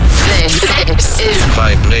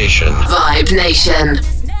Vibe Nation. Vibe Nation.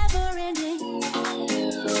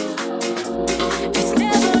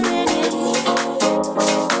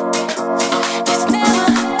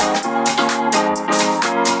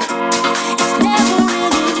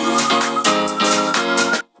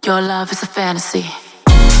 Your love is a fantasy.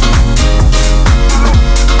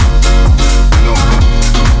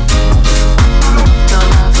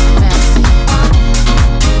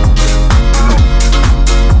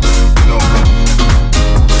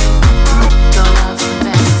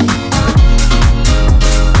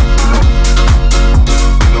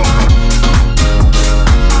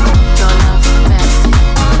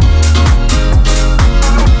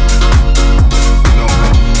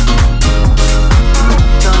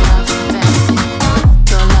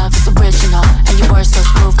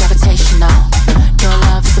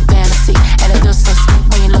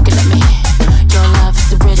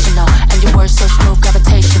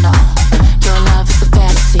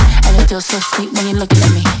 So sweet when you're looking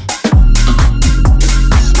at me.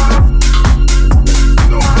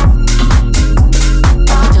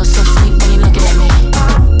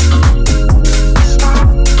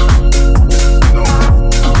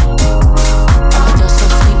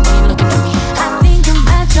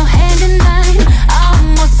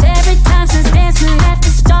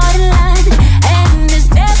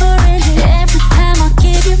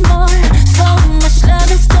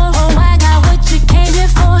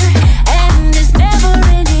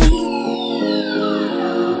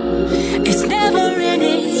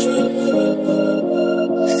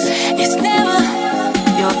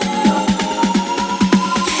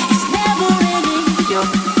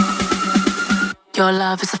 Your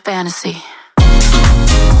love is a fantasy.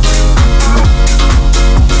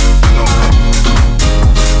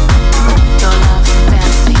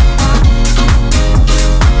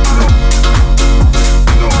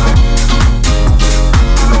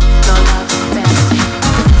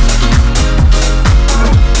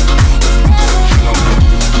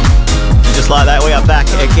 Like that, we are back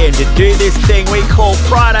again to do this thing we call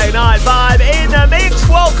Friday Night Vibe in the Mix.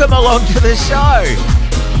 Welcome along to the show.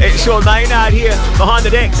 It's Sean Maynard here behind the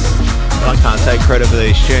decks. I can't take credit for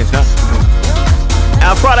these tunes, huh?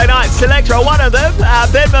 Our Friday night selector, one of them,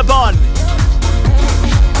 Ben Mabon,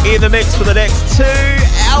 in the mix for the next 2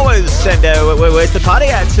 hours. And where's the party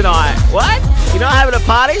at tonight? What? You're not having a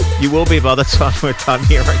party? You will be by the time we're done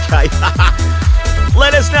here, okay?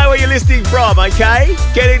 Let us know where you're listening from, okay?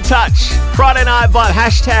 Get in touch. Friday Night Vibe,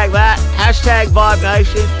 hashtag that. Hashtag Vibe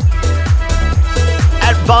Nation.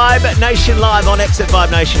 At Vibe Nation Live on X at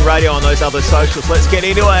Vibe Nation Radio on those other socials. Let's get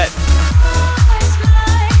into it.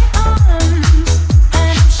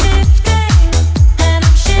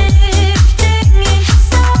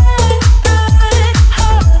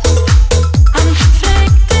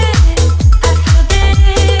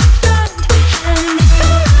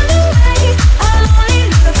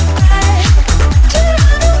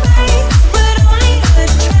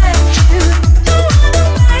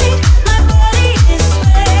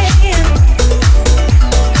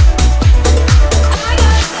 I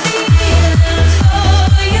got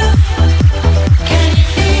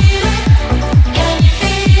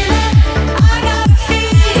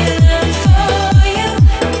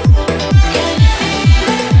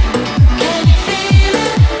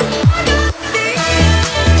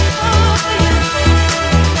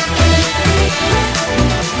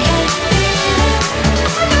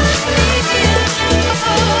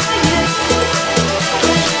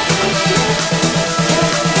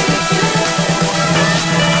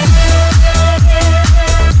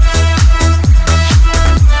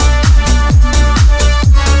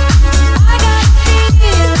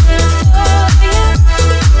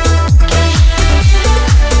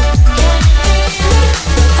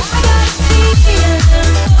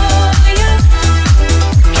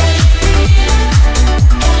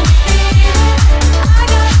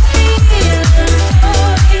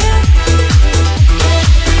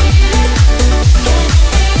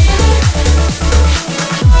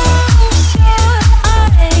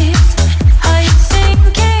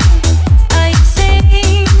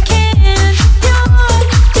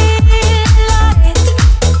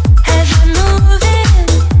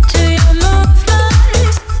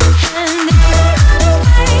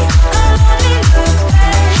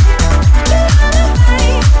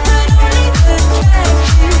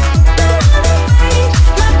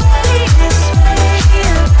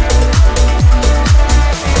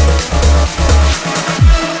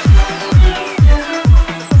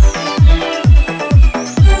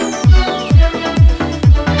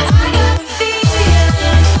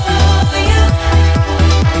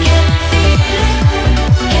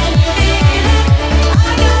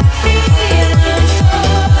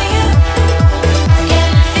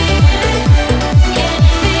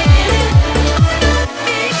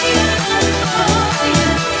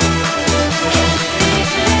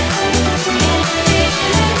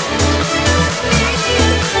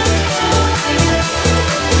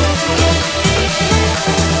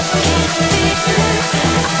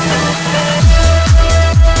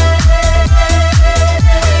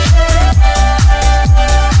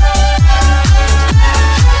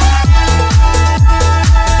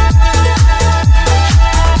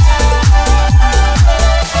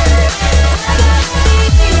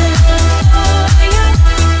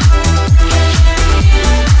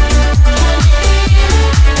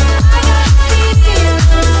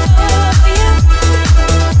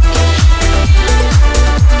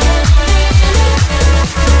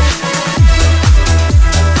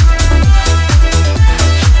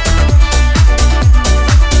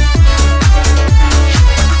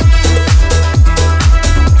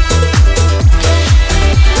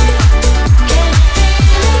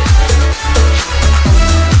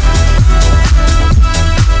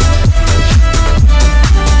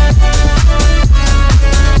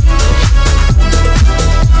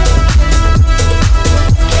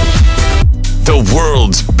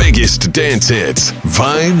biggest dance hits,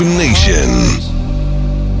 Vibe Nation.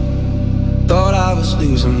 Thought I was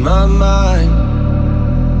losing my mind.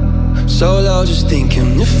 Solo just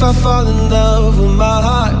thinking, if I fall in love, will my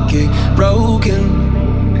heart get broken?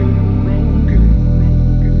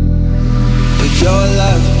 But your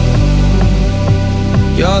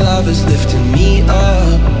love is lifting me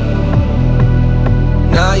up.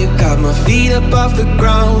 Now you got my feet up off the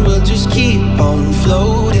ground, we'll just keep on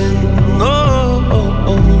floating. Oh, oh,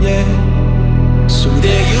 oh, yeah. So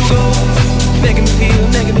there you go, making me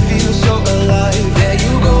feel so alive. There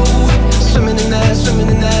you go, swimming in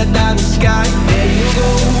that diamond sky. There you go,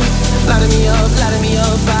 lighting me up,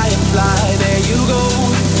 firefly. There you go,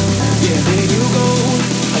 yeah, there you go.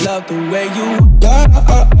 I love the way you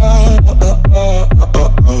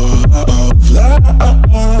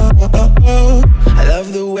I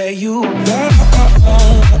love the way you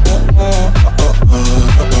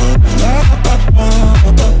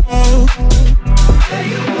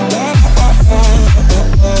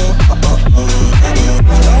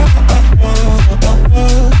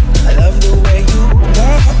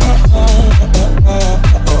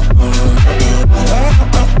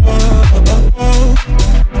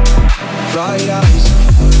bright eyes,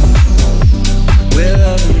 we're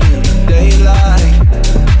loving in the daylight.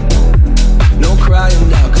 No crying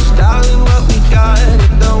now, 'cause darling, what we got,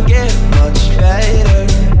 it don't get much better.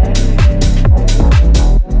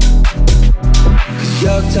 'Cause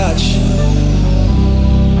your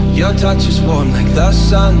touch is warm like the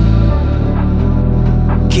sun.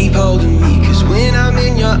 Keep holding me, 'cause when I'm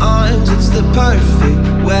in your arms, it's the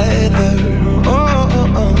perfect weather. Oh,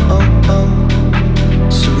 oh, oh, oh, oh.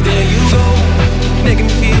 So there you go, making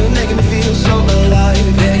me feel so alive.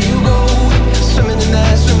 There you go, swimming in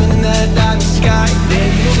that diamond sky.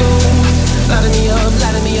 There you go, lighting me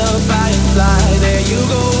up, firefly. There you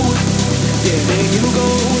go, yeah, there you go.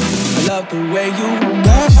 I love the way you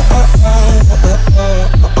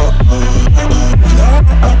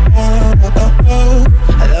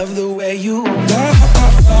I love the way you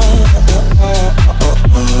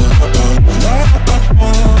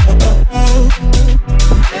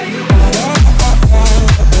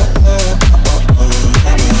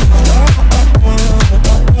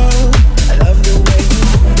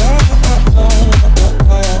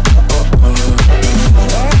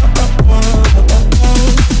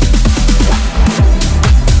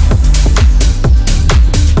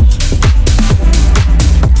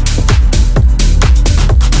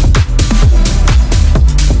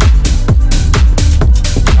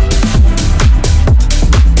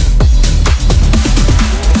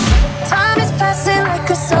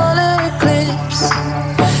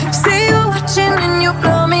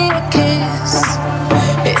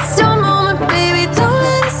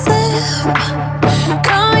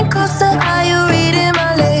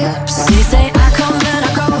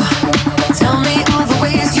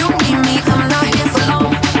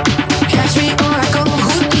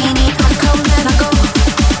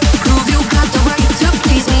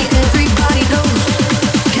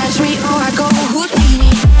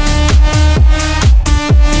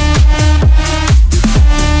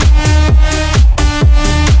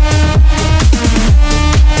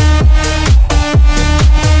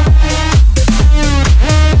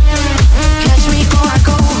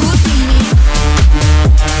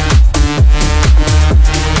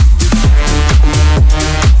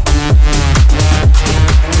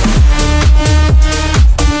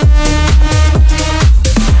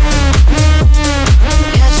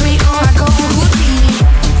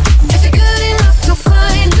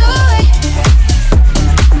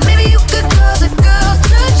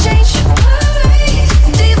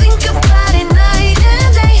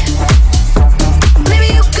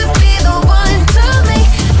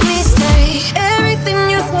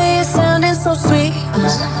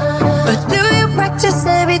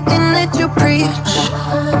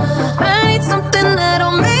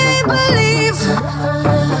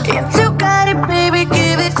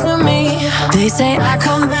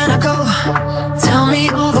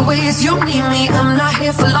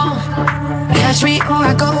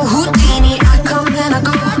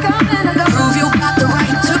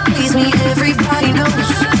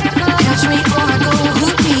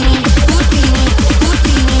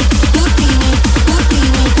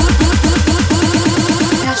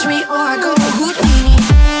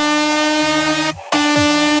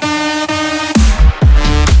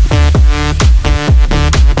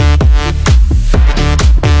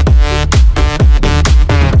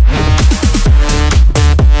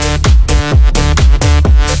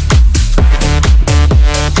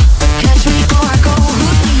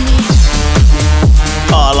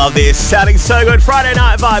It's sounding so good. Friday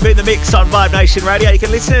Night Vibe in the mix on Vibe Nation Radio. You can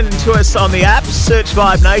listen to us on the app. Search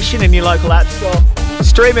Vibe Nation in your local app store.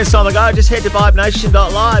 Stream us on the go. Just head to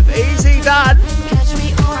vibenation.live. Easy done.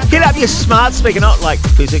 Get up your smart speaker, not like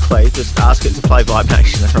physically. Just ask it to play Vibe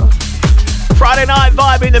Nation. That's right. Friday Night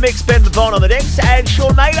Vibe in the mix. Ben Mabon on the decks and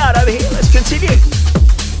Sean Maynard over here. Let's continue.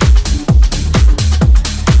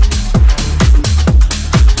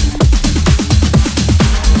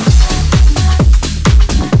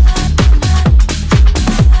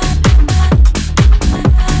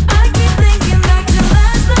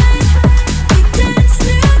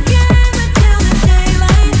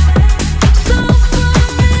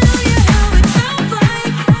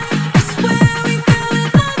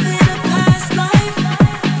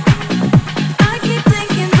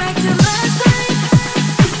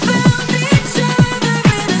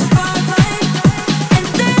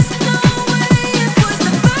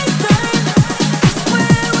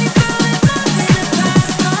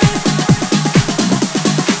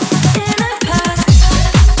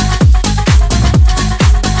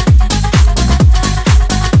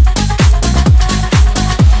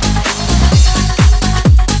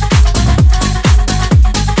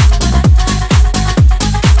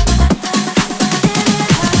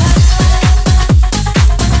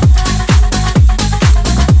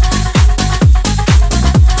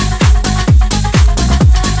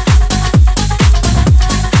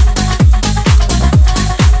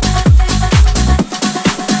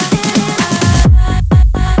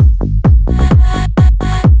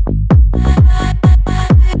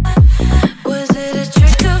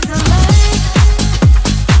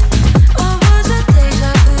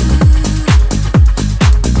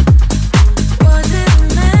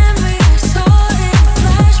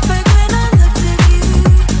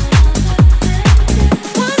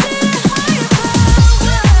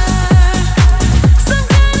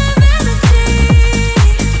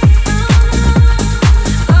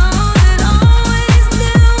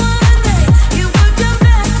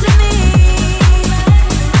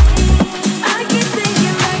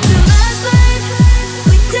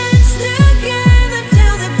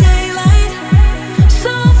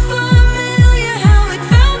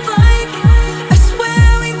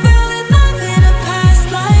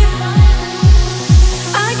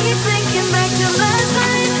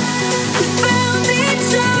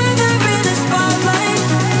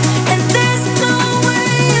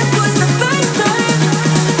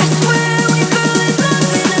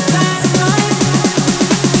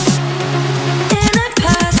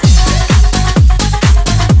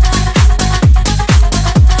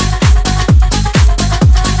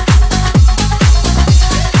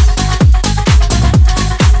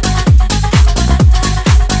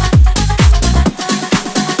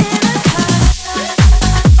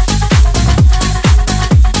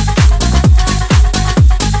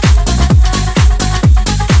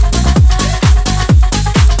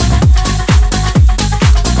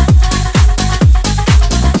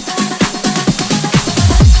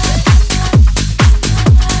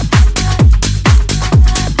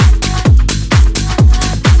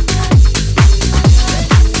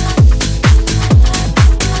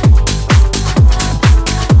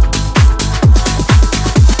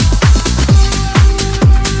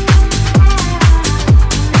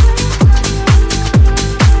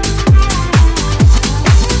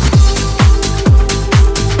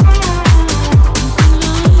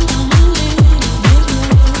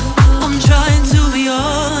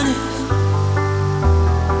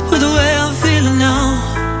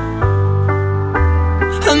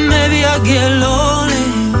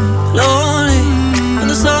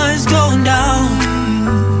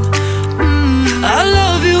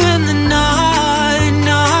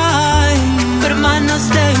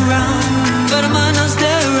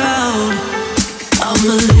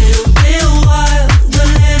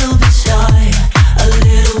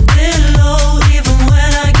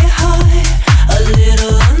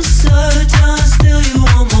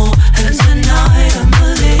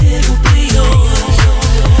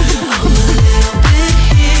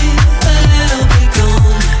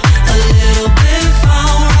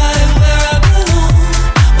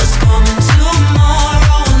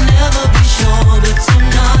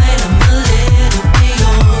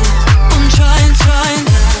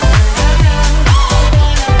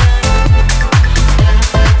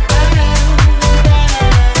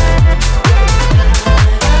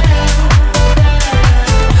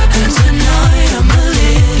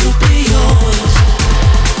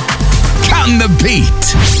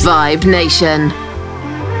 Vibe Nation.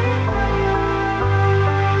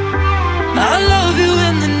 I love you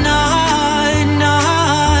in the night,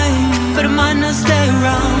 but I might not stay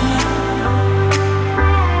around.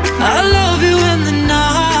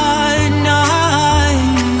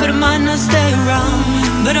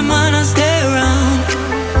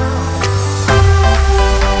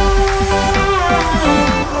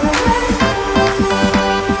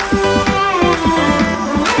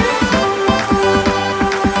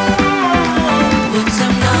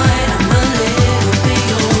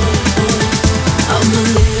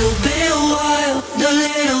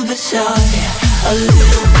 A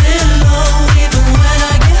little bit low, even when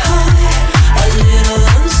I get high. A little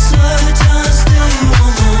uncertain, still you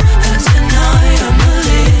won't know. And tonight I'm a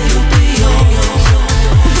little bit yours.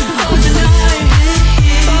 I'm tonight bit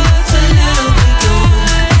here, a little bit gone.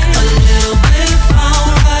 A little bit found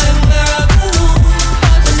right where I belong.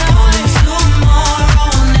 What's coming tomorrow,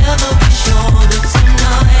 I'll never be sure. But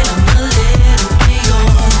tonight I'm a little bit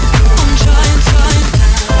yours. I'm trying.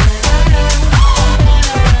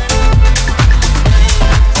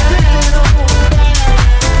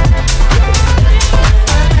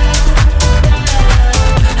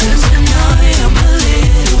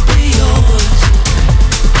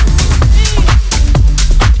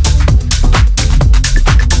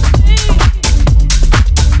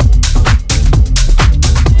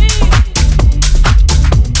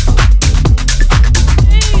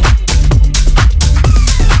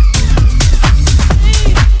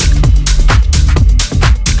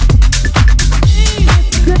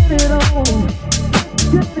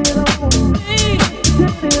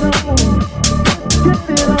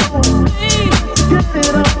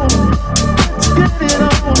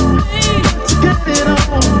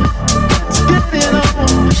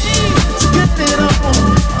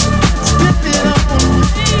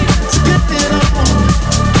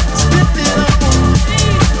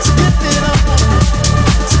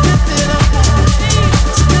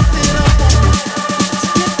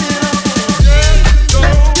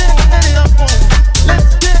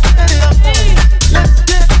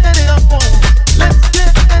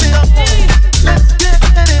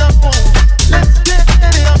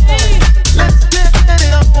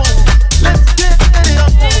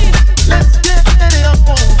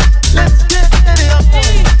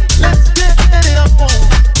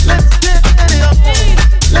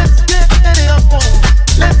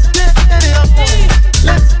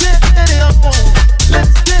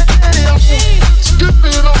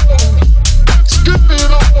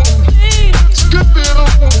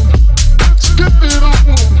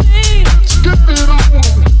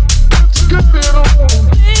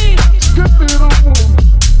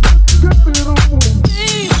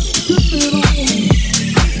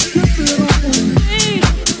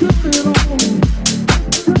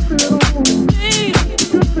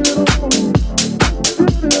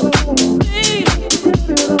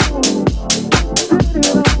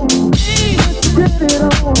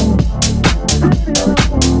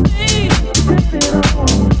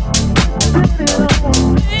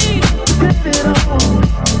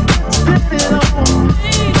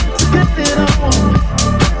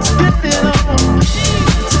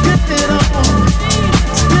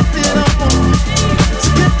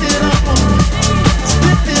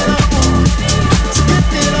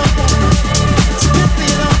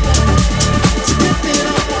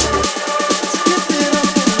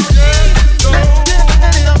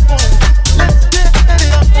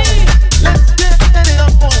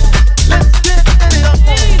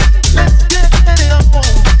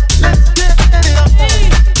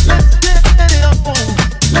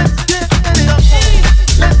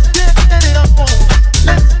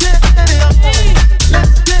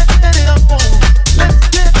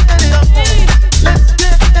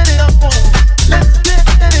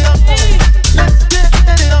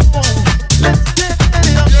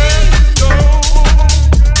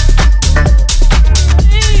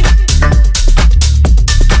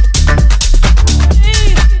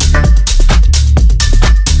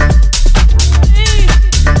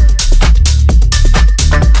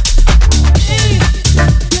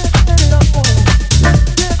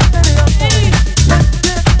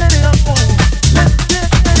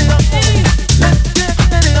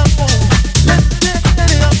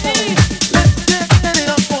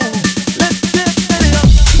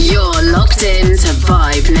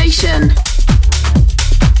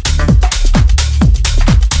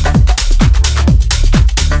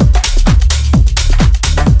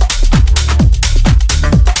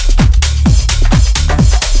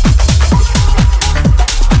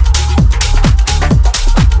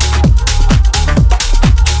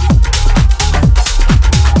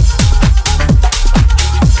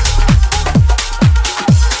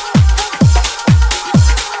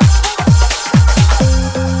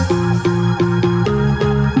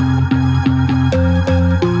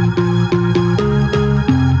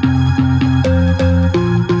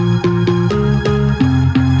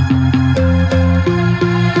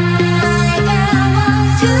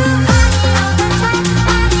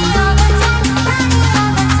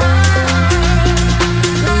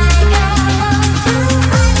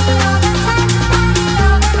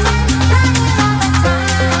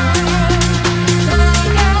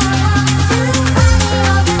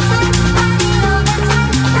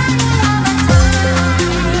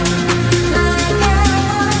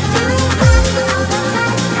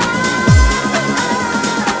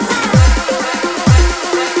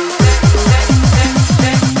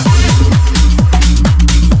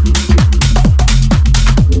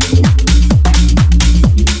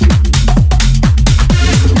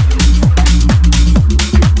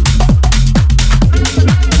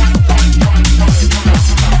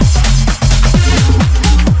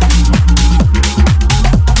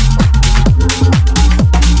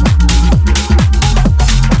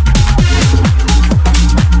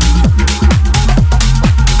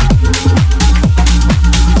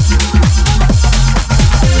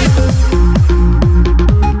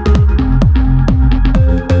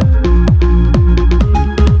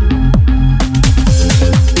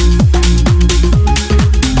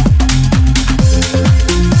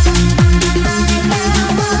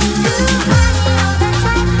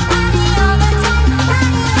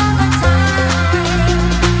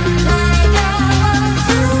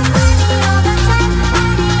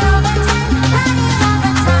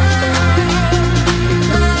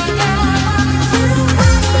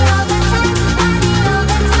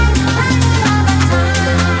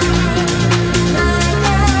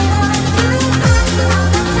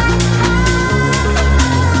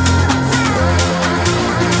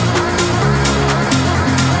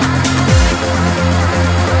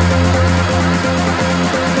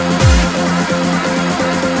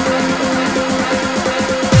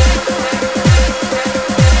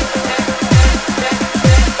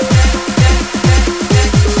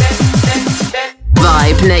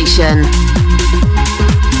 Vibe Nation.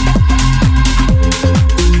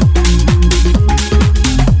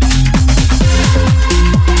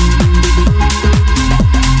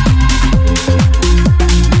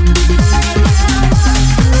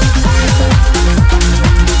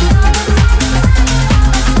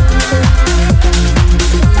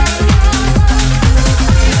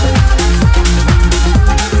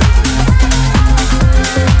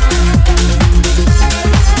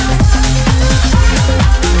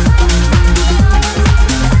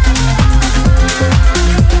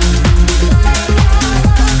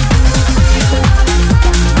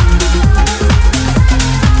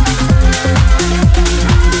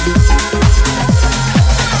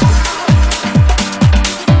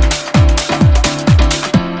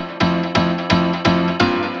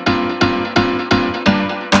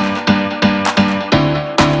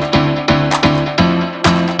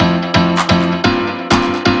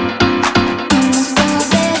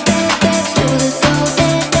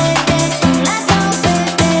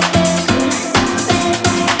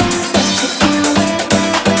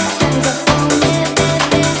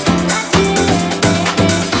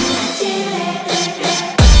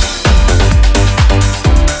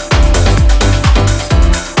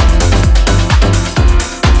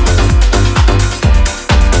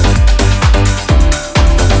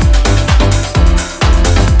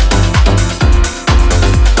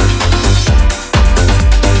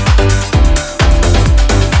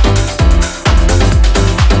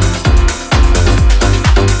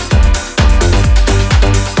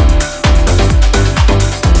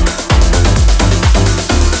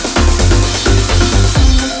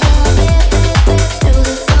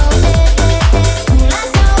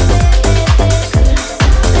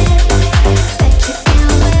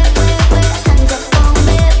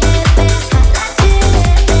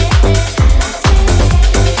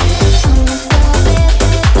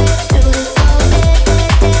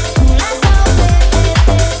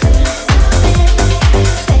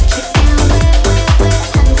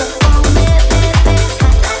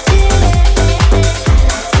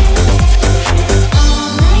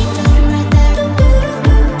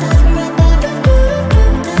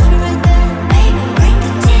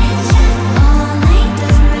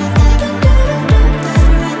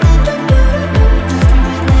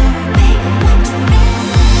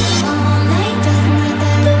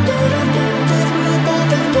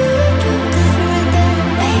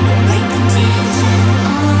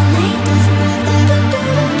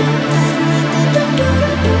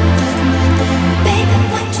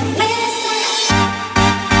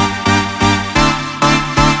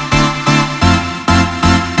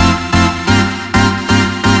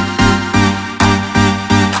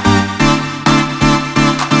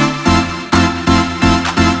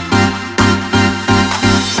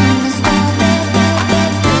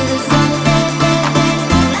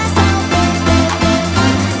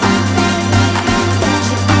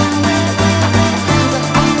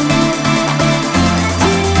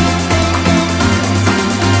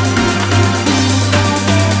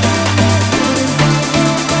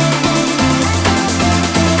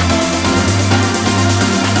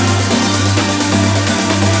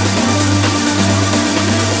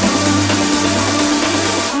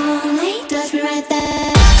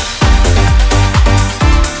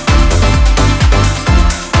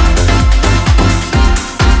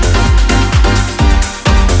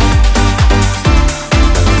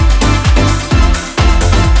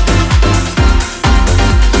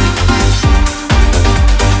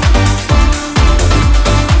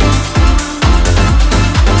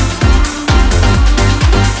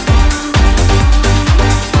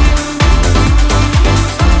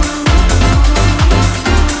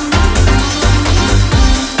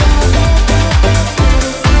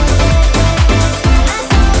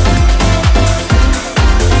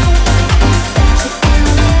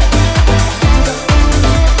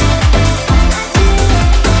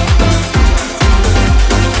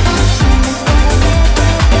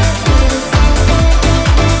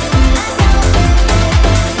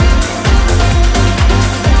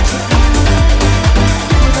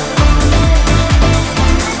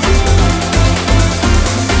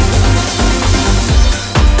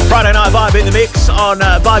 Friday Night Vibe in the mix on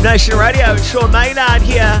Vibe Nation Radio. It's Sean Maynard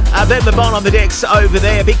here. Ben Mabon on the decks over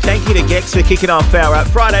there. Big thank you to Gex for kicking off our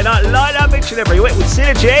Friday night lineup each and every week with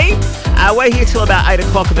Synergy. We're here till about 8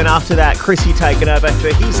 o'clock, and then after that, Chrissy taking over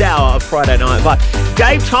for his hour of Friday Night Vibe.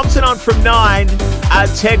 Dave Thompson on from 9.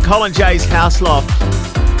 Ted Colin J's House Loft.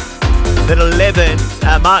 Then 11,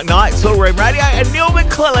 Mark Knight, Tool Room Radio, and Neil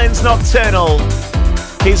McClellan's Nocturnal.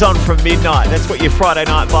 He's on from midnight. That's what your Friday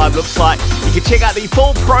night vibe looks like. You can check out the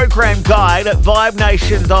full program guide at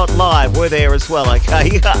vibenation.live. We're there as well,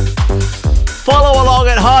 okay? Follow along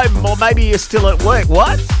at home, or maybe you're still at work.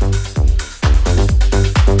 What?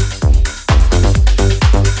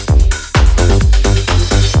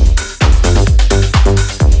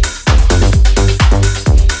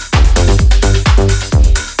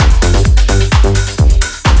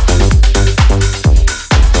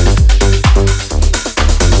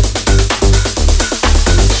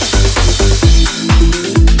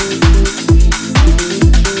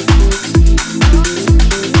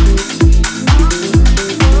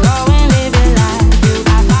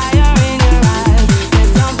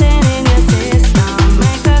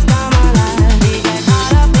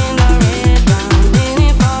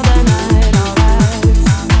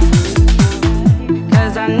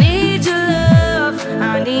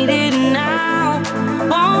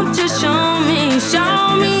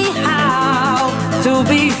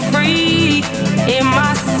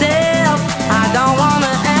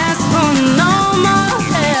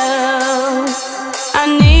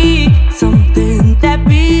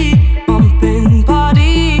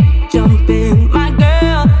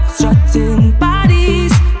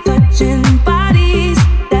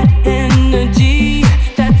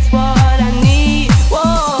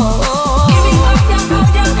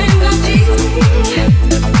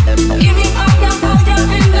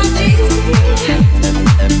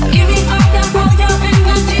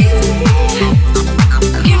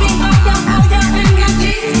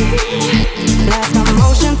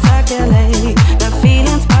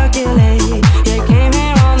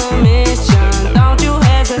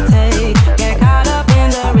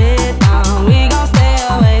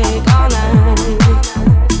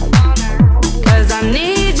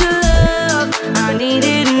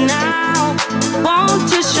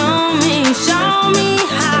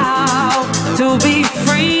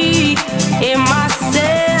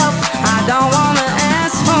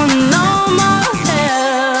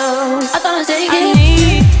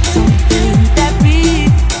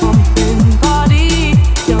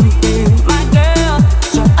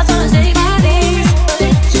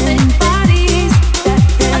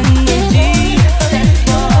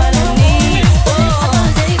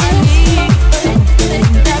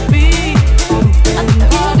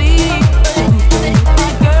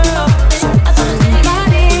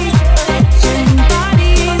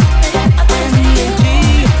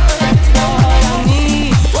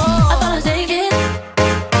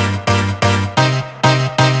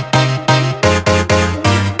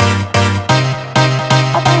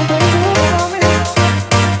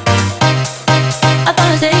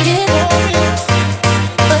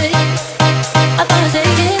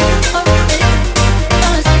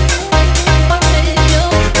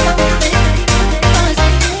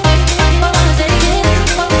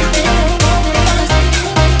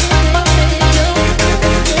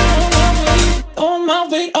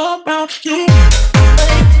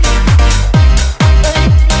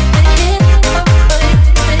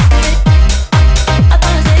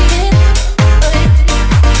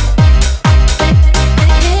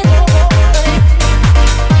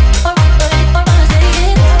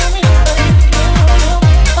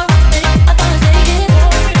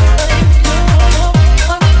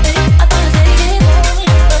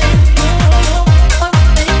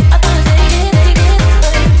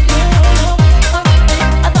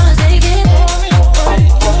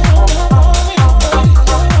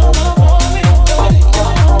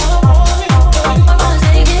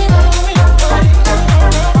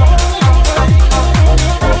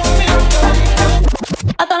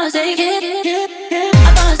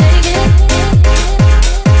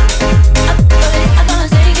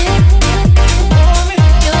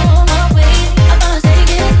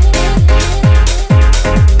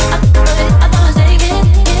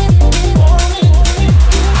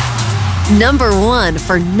 Number 1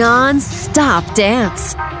 for non-stop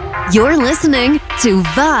dance. You're listening to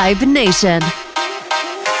Vibe Nation.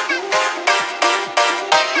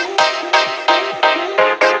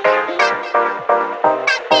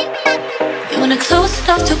 You wanna close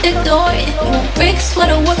enough to ignore it. You want bricks,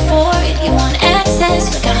 wanna work for it. You want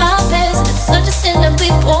access, like a hot mess. It's such a sin to be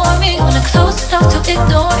boring. You wanna close enough to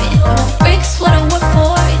ignore it. You want bricks, wanna work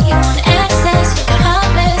for it. You want access, like a hot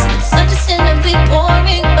mess. It's such a sin to be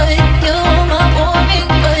boring, but you're my boring,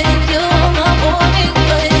 but you're my boring,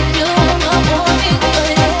 but you're my boring,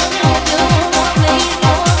 but you're my main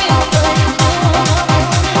boring, but you're my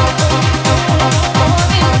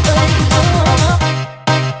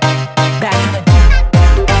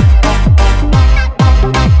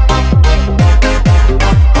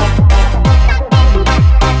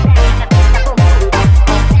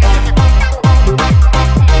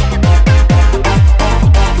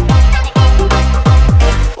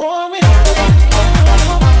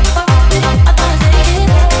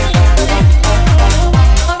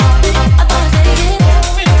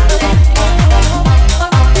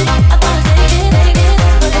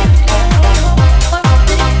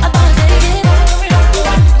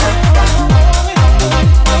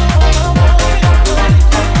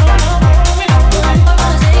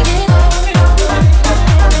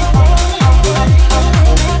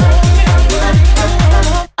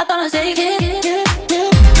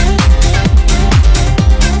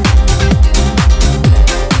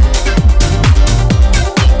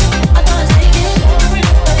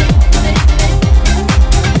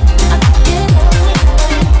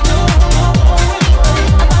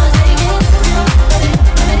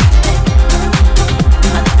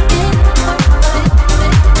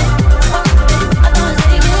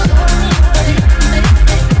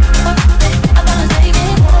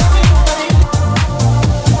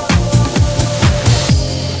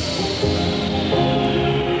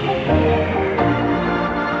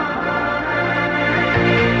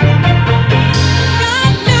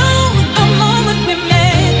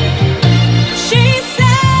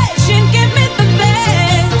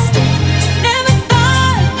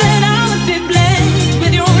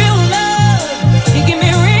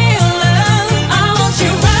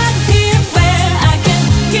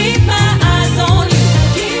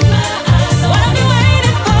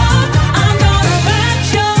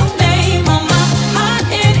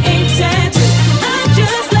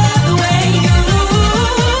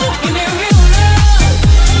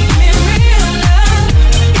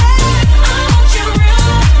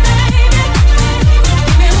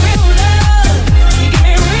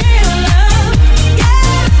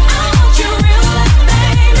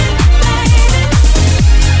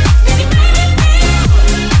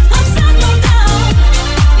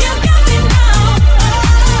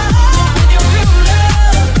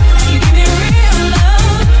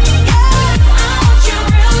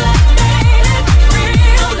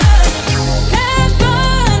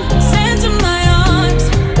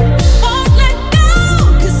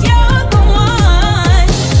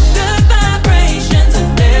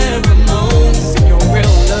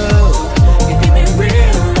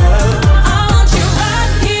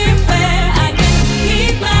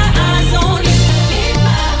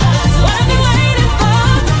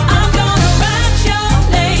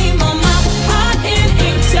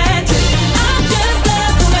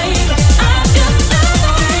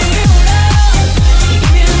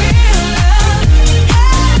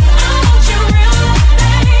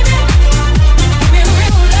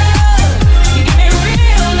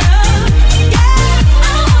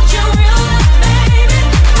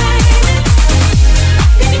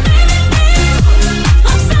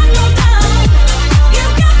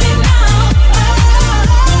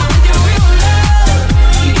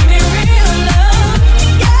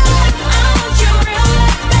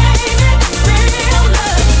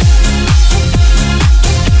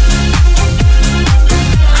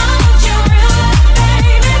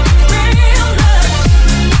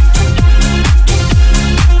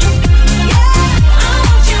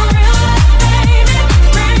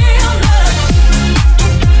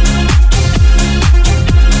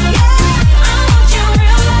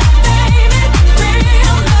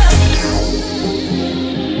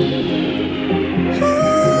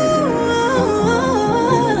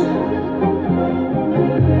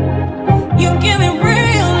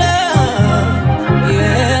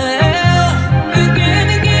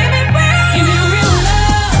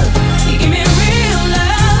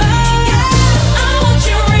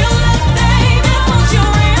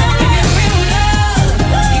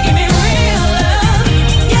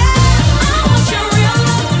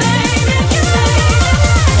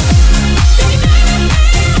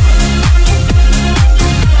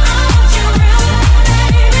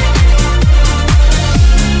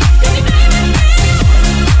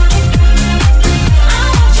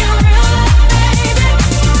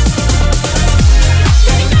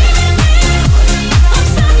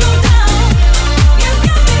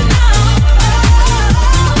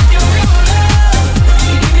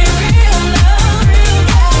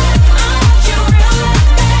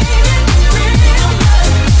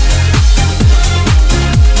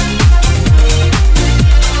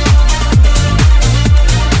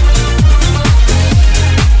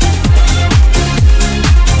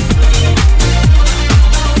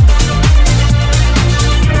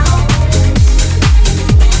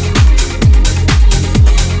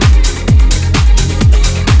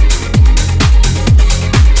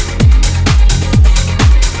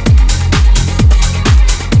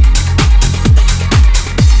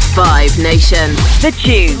Vibe Nation. The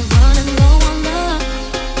Tube.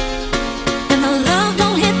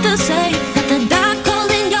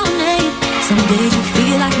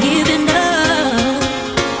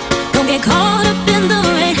 Caught up in the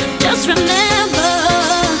rain, just remember,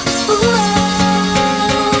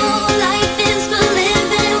 life is for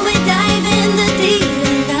living, we dive in the deep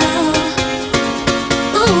end now.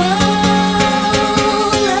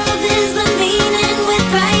 Love is the meaning, we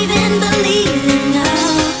thrive and believe in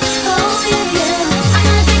now. Oh yeah, yeah. I'm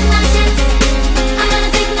gonna take my chance, I'm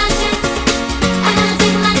gonna take my chance, I'm gonna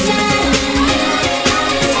take my chance. I'm gonna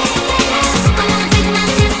take my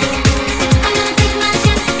chance, I'm gonna take my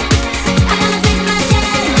chance.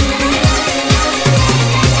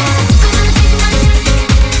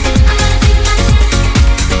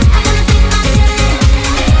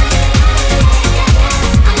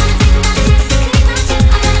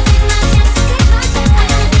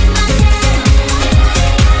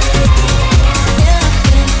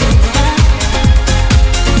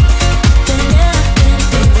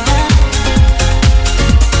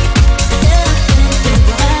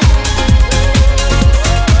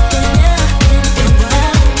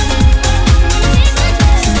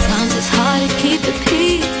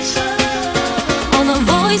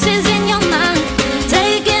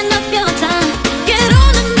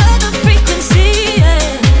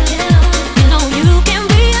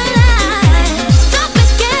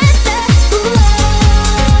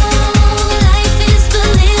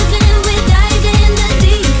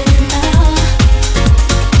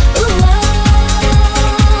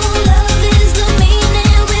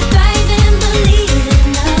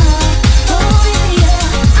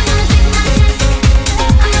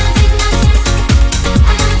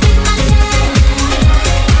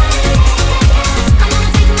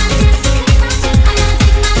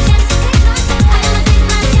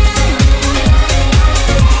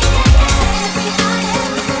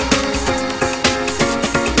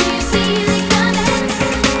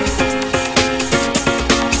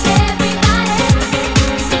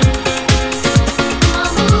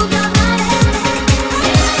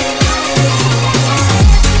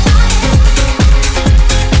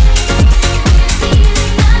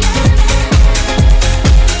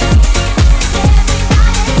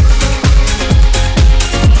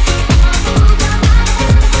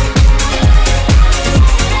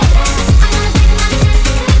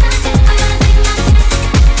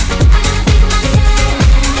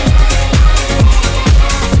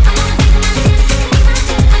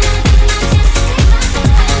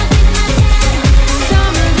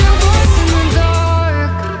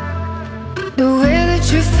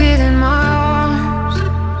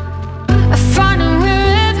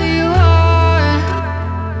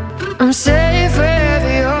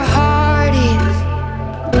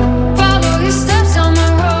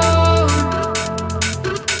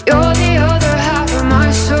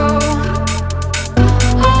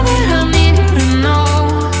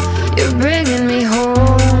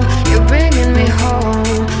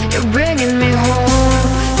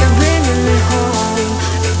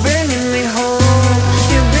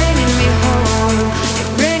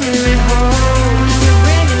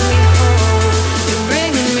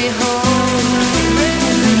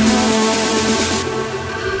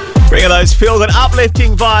 Those feel-good,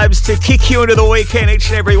 uplifting vibes to kick you into the weekend each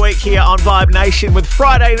and every week here on Vibe Nation with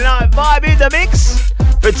Friday Night Vibe in the mix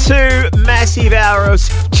for 2 massive hours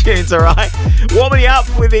of tunes, all right? Warming you up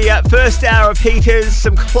with the first hour of Heaters,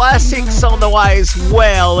 some classics on the way as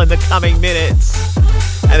well in the coming minutes.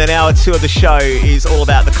 And then hour 2 of the show is all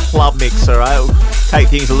about the club mix, all right? We'll take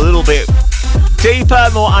things a little bit deeper,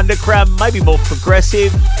 more underground, maybe more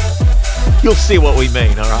progressive. You'll see what we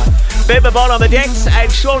mean, all right? Ben Mabon on the decks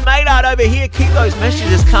and Sean Maynard over here. Keep those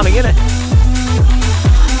messages coming in.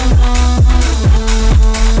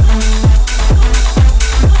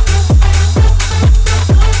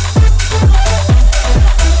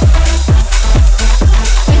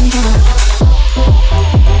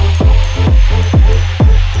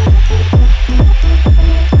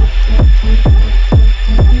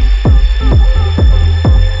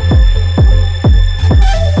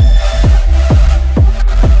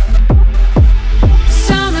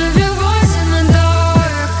 Sound of your voice in the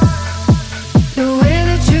dark, the way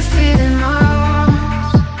that you feel in my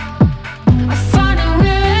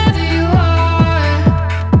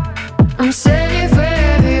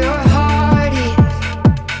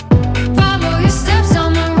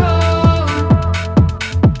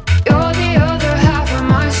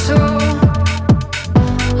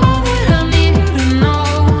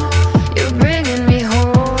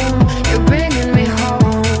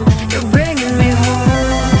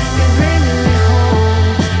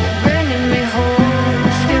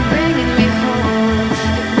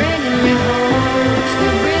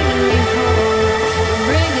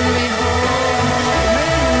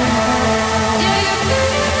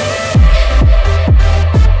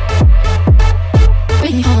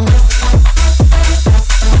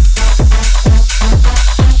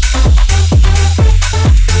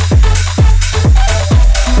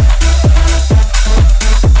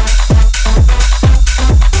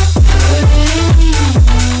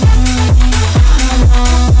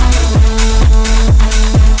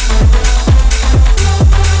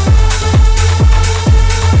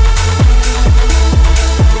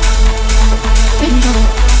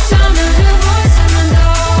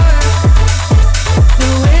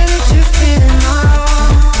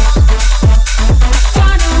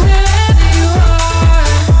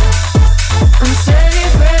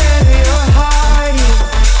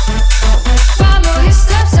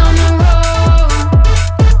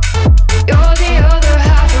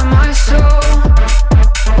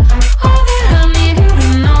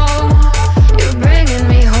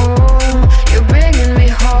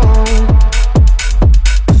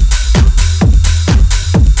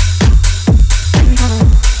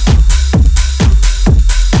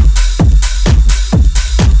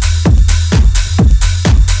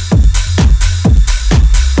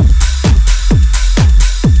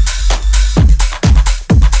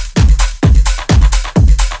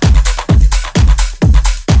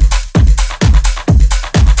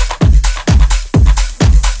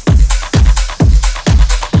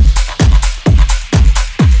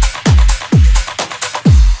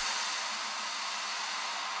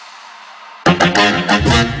I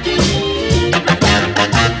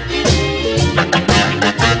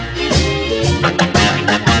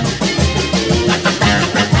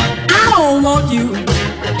don't want you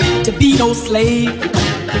to be no slave.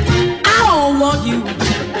 I don't want you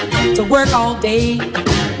to work all day.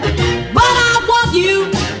 But I want you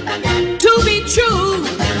to be true.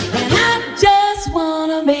 And I just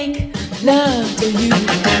wanna make love to you.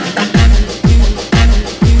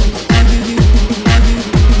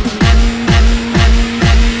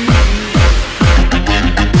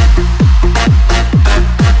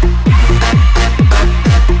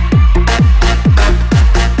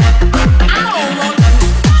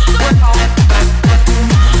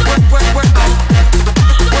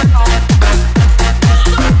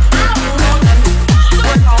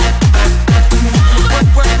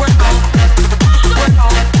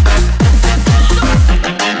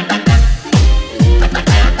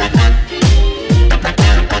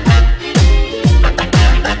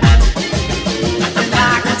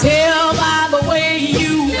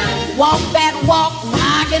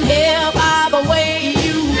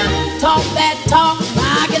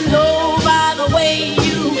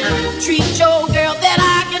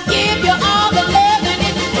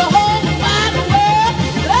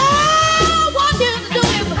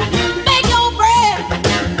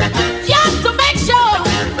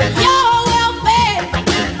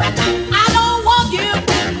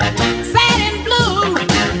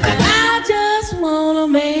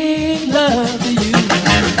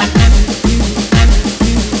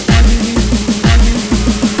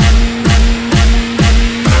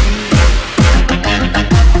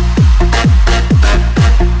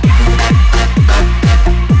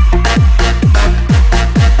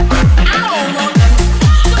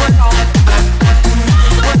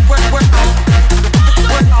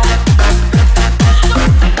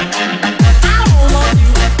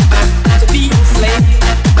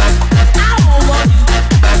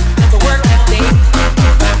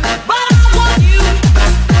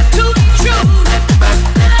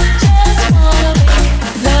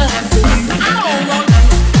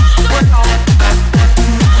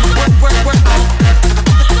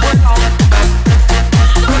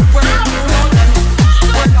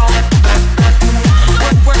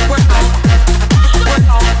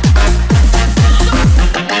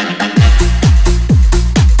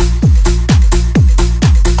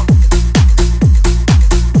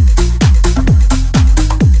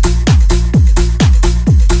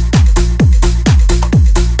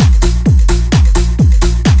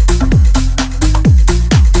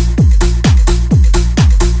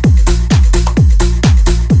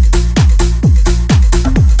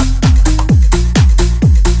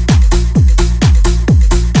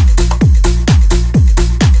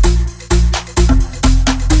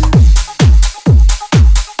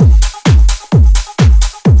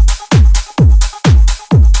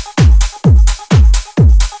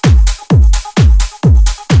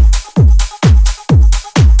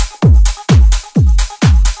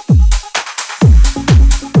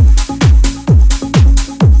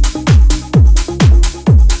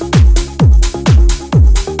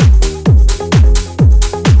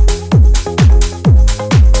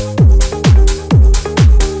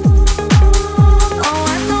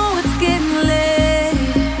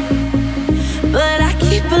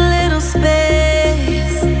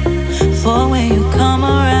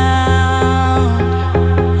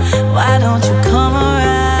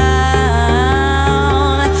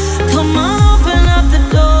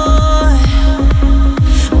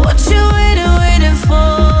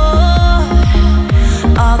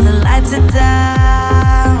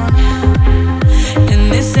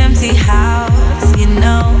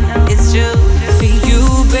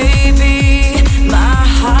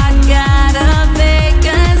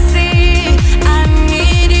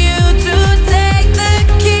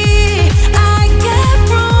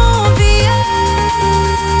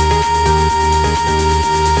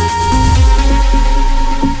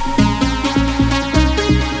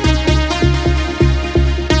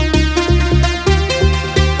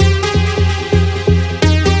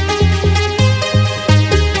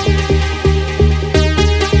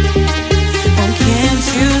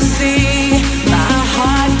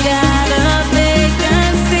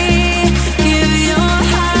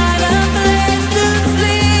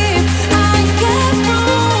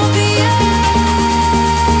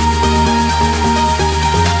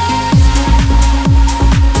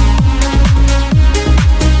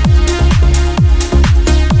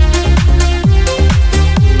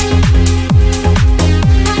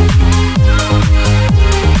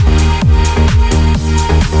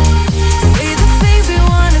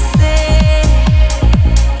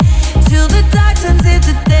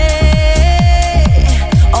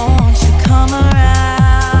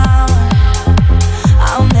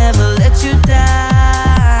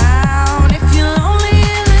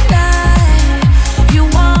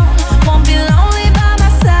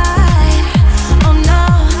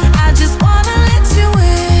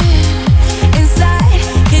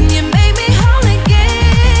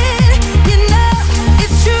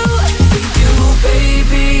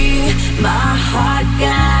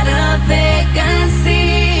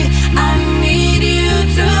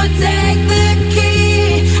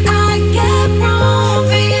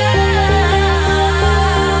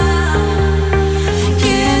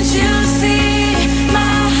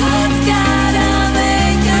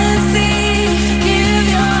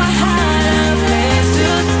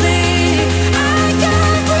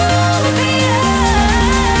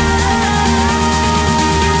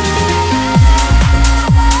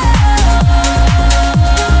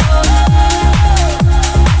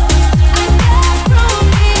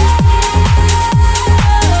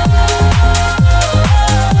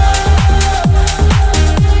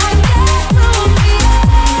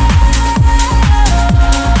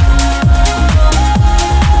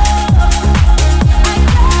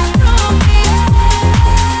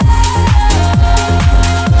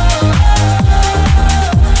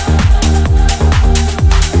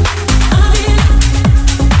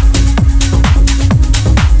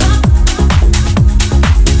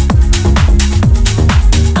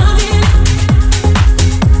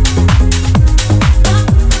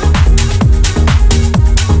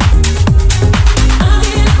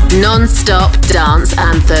 Non-stop dance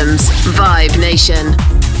anthems. Vibe Nation.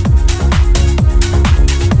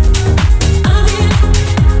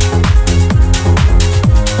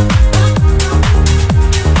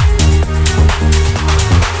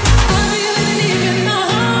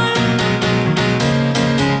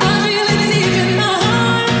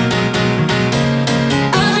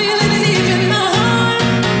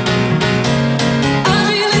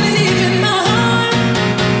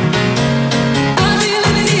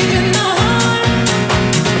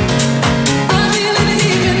 I really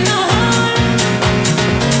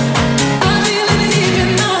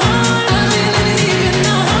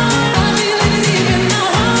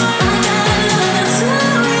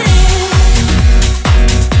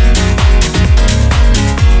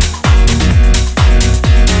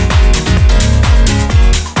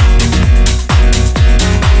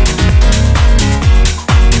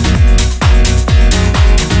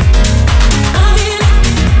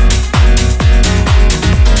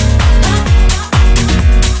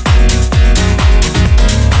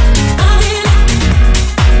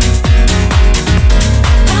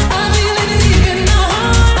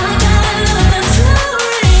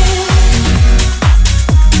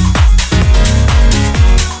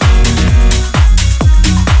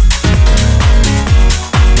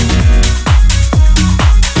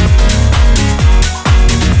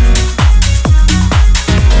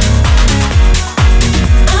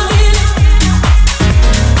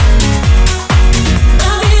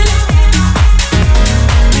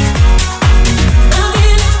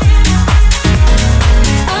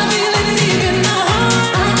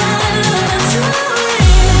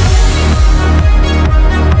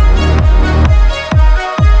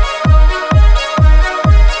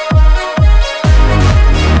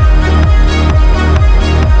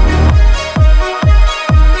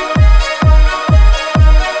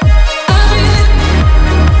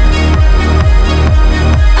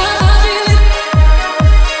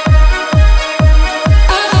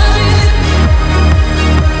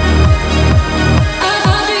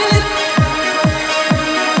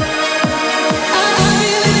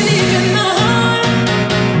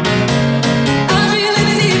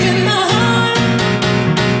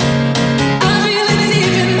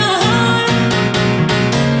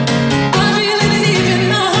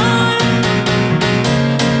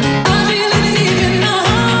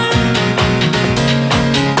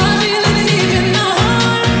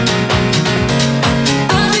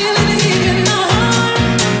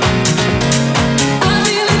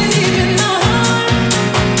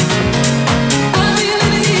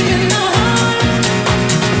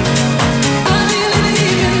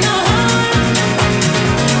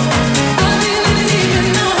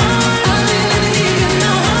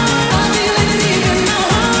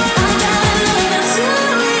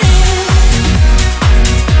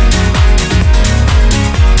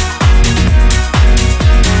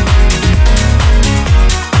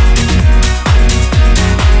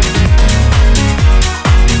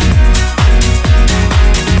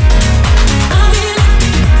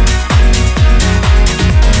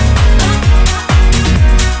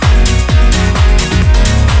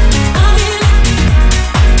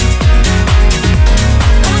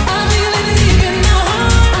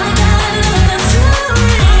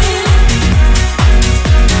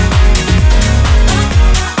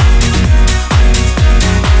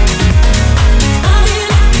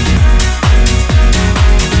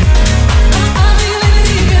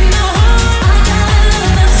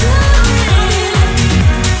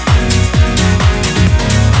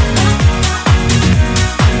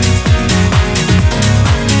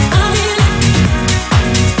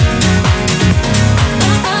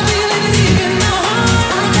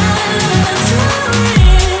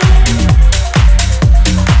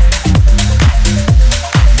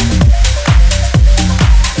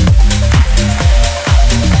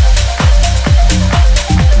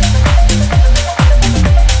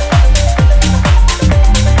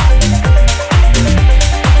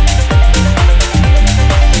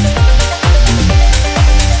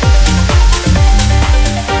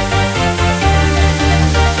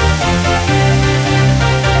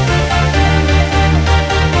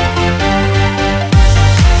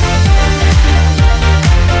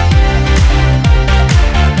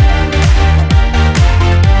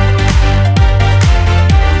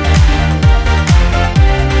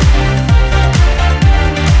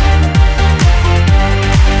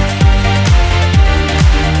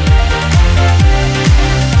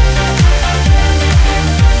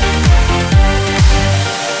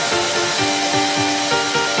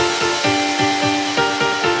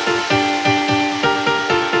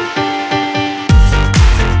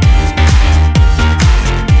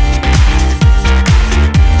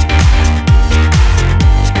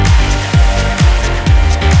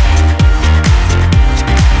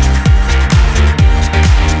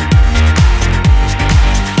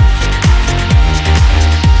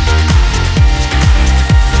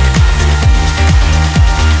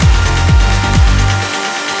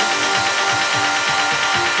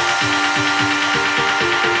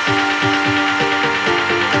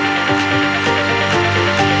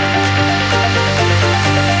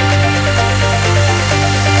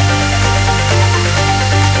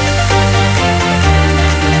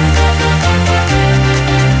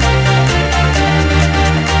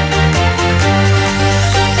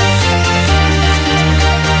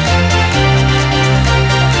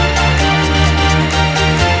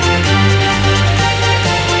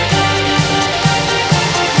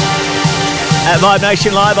At Vibe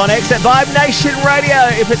Nation Live on X, at Vibe Nation Radio,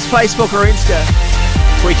 if it's Facebook or Insta.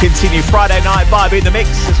 We continue Friday night Vibe in the Mix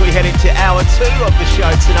as we head into hour 2 of the show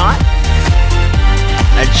tonight.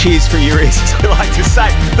 And cheers for your ears, as we like to say.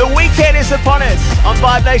 The weekend is upon us on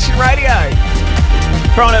Vibe Nation Radio.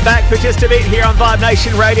 Throwing it back for just a bit here on Vibe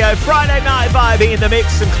Nation Radio. Friday night Vibe in the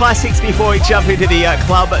Mix. Some classics before we jump into the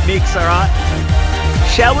club mix, alright?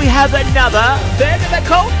 Shall we have another Ben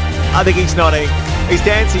Mabon? I think he's nodding. He's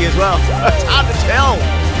dancing as well. It's hard to tell.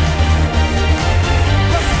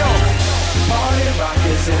 Party rock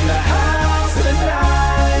is in the house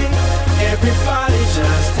tonight. Everybody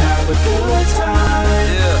just have a good time.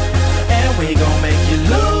 Yeah. And we gon' make you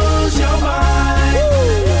lose your mind.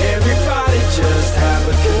 Woo. Everybody just have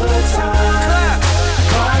a good time.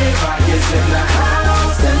 Party rock is in the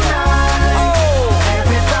house tonight. Oh.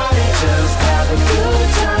 Everybody just have a good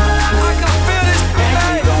time. I can feel this. And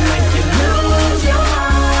we gon' make you lose your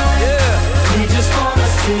mind. Yeah. We just wanna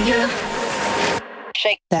see you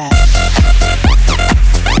shake that.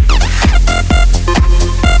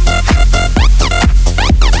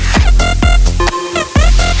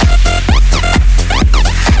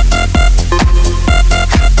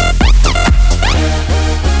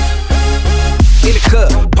 In the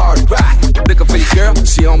club, party rock. Looking for your girl,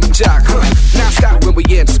 she on the jock. Now stop when we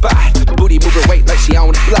in the spot. Booty moving weight like she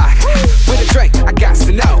on the block. With a drink, I got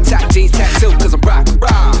to know. Top jeans tattoo, cause I'm rock.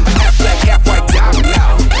 Half black, half white diamond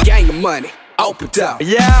now. Gang of money, open up.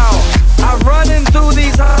 Yo, I'm running through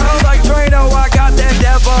these halls like Drano. I got that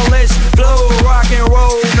devilish flow, rock and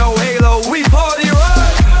roll, no halo. We party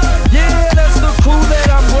rock. Yeah, that's the crew that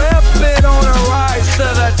I'm repping on a rise to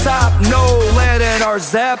the top. No lead in our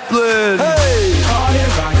Zeppelin. Hey, party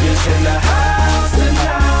rock is in the house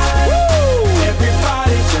tonight. Woo.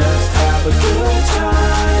 Everybody just have a good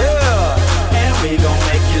time. Yeah, and we gon'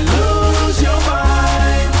 make you lose your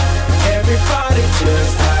mind. Everybody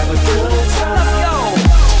just have a good time. Let's go.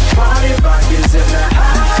 Party rock is in the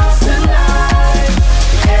house tonight.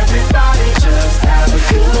 Everybody just have a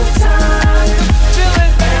good time. Feel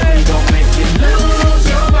it, baby. And we gon' make you lose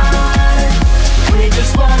your mind. We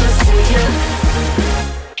just wanna see you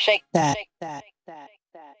shake that.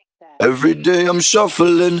 Every day I'm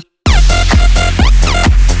shuffling.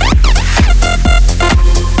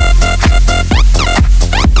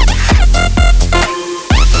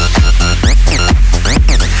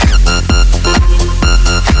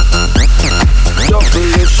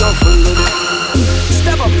 Shuffling.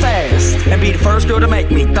 Step up fast and be the first girl to make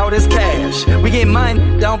me throw this cash. We get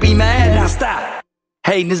mine, don't be mad. Now stop.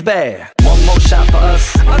 Hating is bad. One more shot for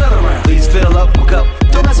us, another round. Please fill up, hook up,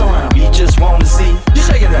 don't mess around. We just wanna see you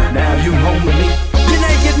shake it out. Now you home with me. You're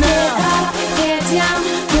naked now. Get up, get down,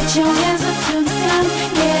 put your hands up to the sun.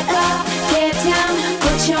 Get up, get down,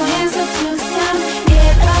 put your hands up to the sun.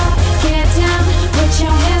 Get up, get down, put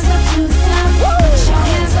your hands up to the sun. Put your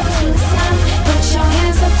hands up to the sun. Put your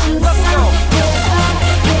hands up to the sun. Get up,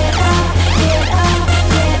 get up, get up,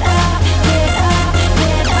 get up, get up, get up,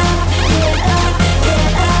 get up, get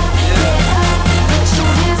up, get up. Put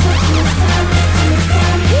your hands up to the sun, to the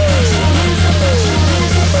sun. Put your hands up, put your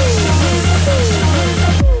hands up, put your hands up, put your hands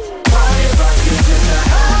up. Party rock is in the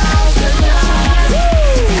house tonight.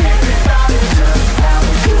 Everybody just have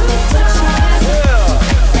a good time.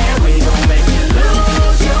 Yeah. And we gon' make you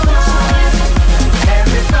lose your mind.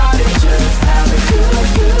 Everybody just have a good,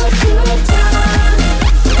 good, good time.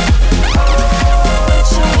 Oh, Put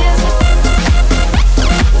your hands up.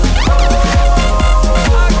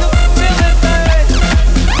 I can feel it, baby.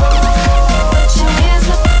 Put your hands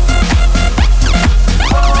up.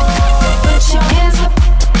 Put your hands up.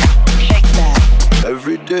 Shake that.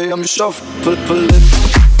 Every day I'm shuffling.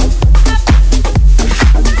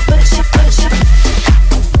 Put your, put your, put your,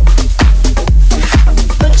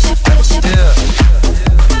 Yeah.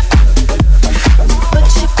 put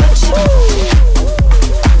your, put your.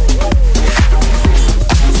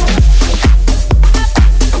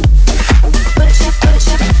 Put your, put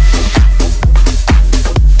your.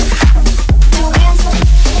 Your hands up.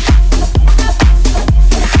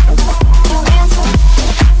 Your hands up.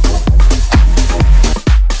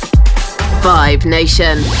 Vibe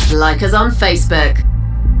Nation. Like us on Facebook.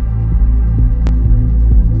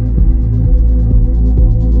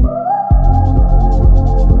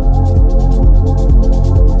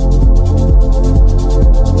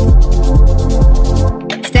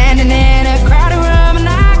 Standing in a crowded room and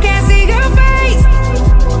I can't see your face.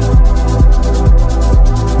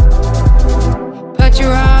 Put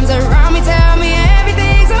your arms around me, tell me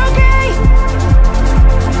everything's okay.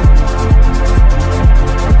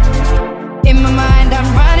 In my mind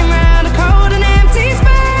I'm running round a cold and empty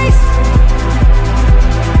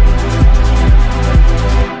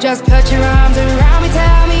your arms around me,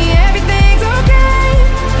 tell me everything's okay.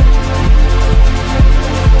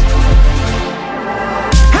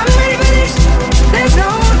 I'm ready for this, there's no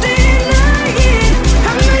denying.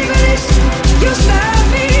 I'm ready for this, you stop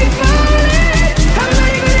me falling. I'm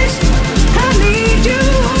ready for this, I need you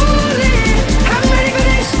holding. I'm ready for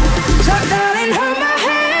this, so darling, hold my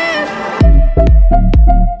hand.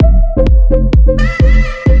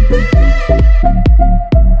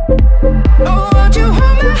 Oh, won't you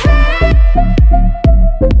hold my hand?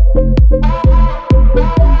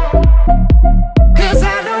 'Cause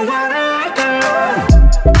I don't wanna walk alone.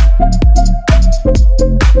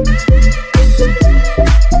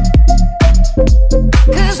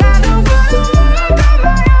 'Cause I don't wanna walk on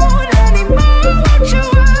my own anymore. Won't you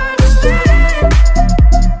understand?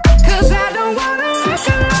 'Cause I don't wanna walk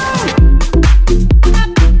alone.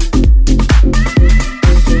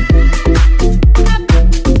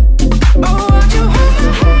 Oh, won't you hold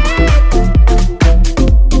my hand?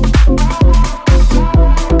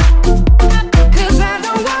 'Cause I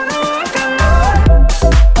don't wanna walk alone.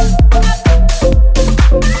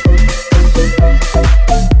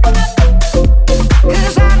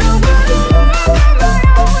 'Cause I don't wanna walk on my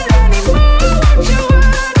own anymore. Won't you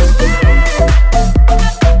understand?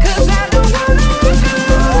 'Cause I don't wanna walk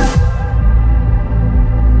alone.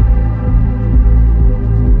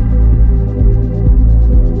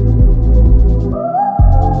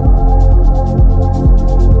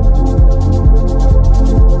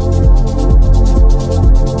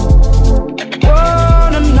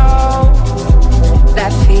 Wanna know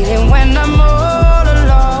that feeling when I'm all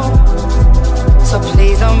alone. So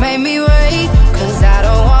please don't make me wait, 'cause I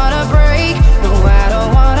don't wanna break. No, I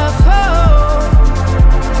don't wanna fall.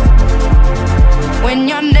 When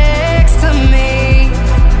you're next to me,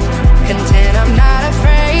 content I'm not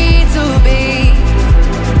afraid to be.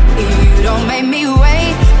 You don't make me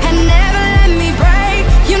wait and never let me break.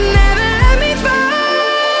 You never let me fall.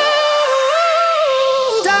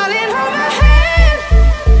 Darling, hold my hand.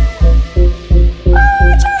 Oh,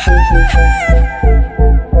 would you hold my hand?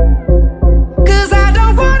 'Cause I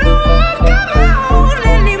don't wanna walk on my own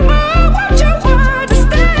anymore.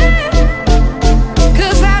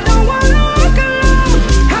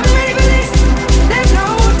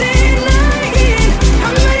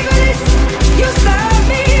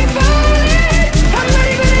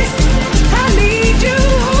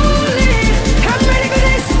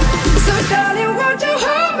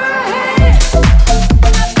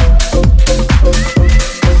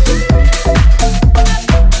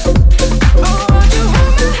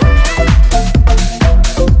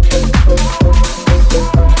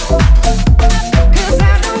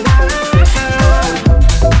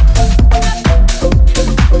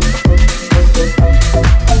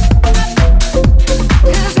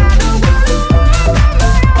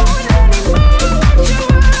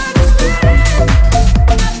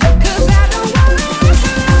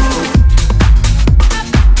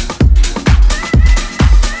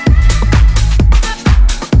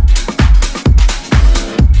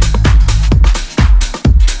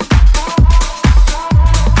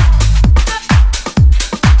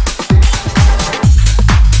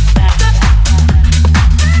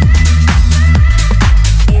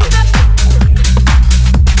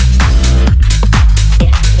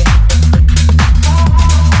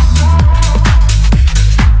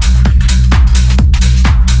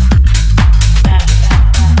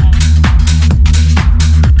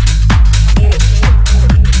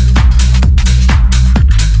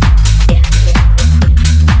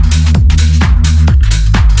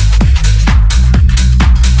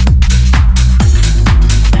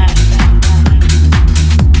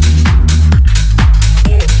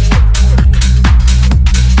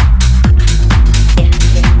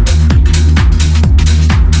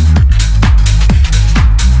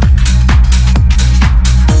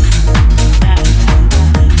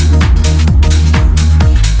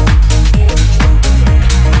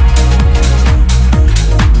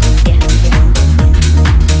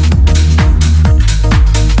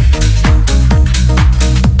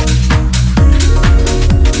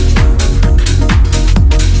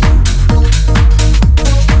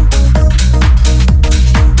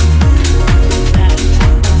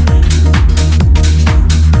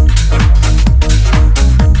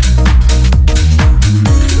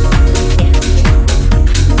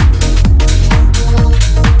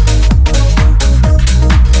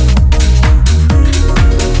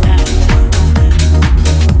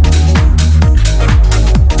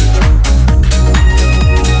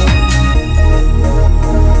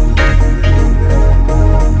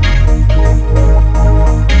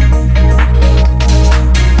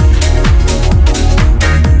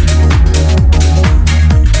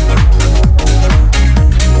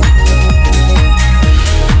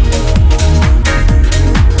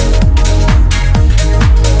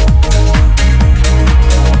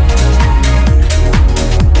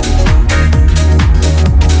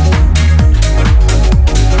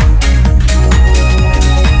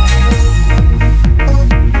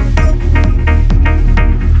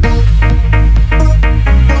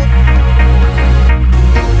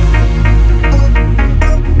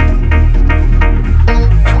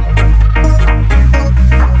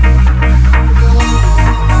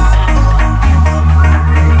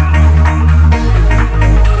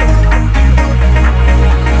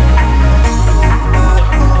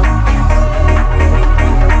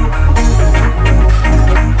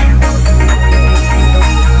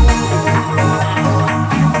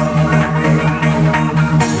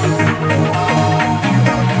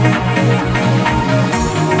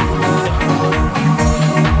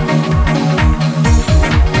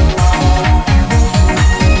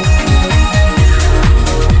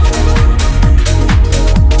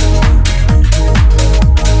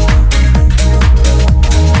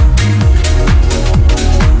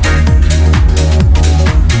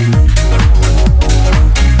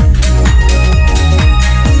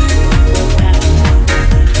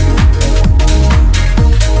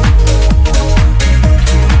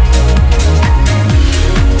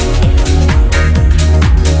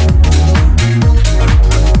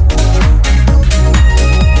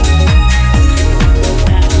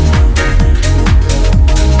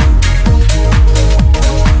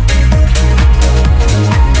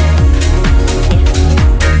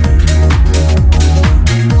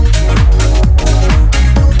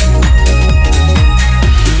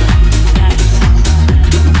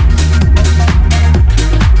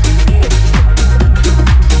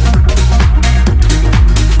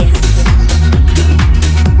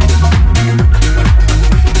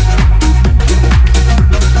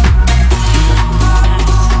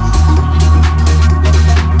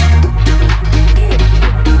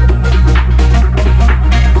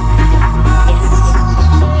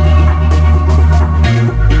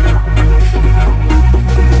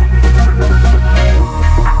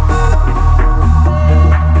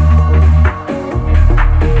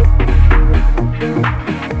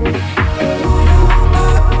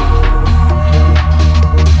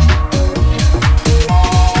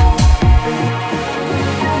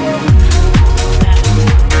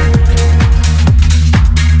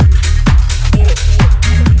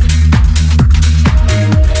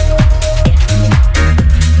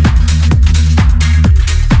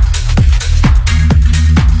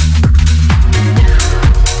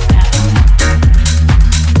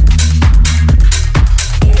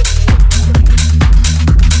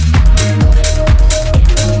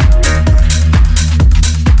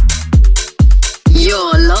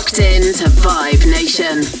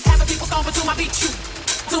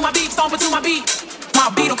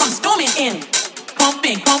 in.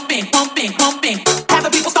 Pumping, pumping, pumping, pumping. Have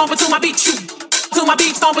the people stomping to my beat, shoot. To my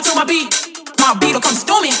beat, stomping to my beat. My beat will come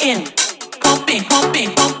storming in. Pumping,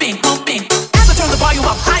 pumping, pumping, pumping. As I turn the volume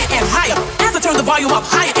up higher and higher. As I turn the volume up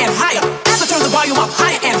higher and higher. As I turn the volume up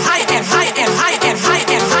higher and higher and higher and higher and higher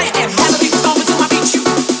and higher and have the people stomping to my beat, shoot.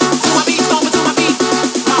 To my beat, stomping to my beat.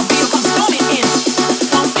 My beat will come storming in.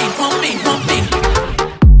 Pumping, pumping, pumping.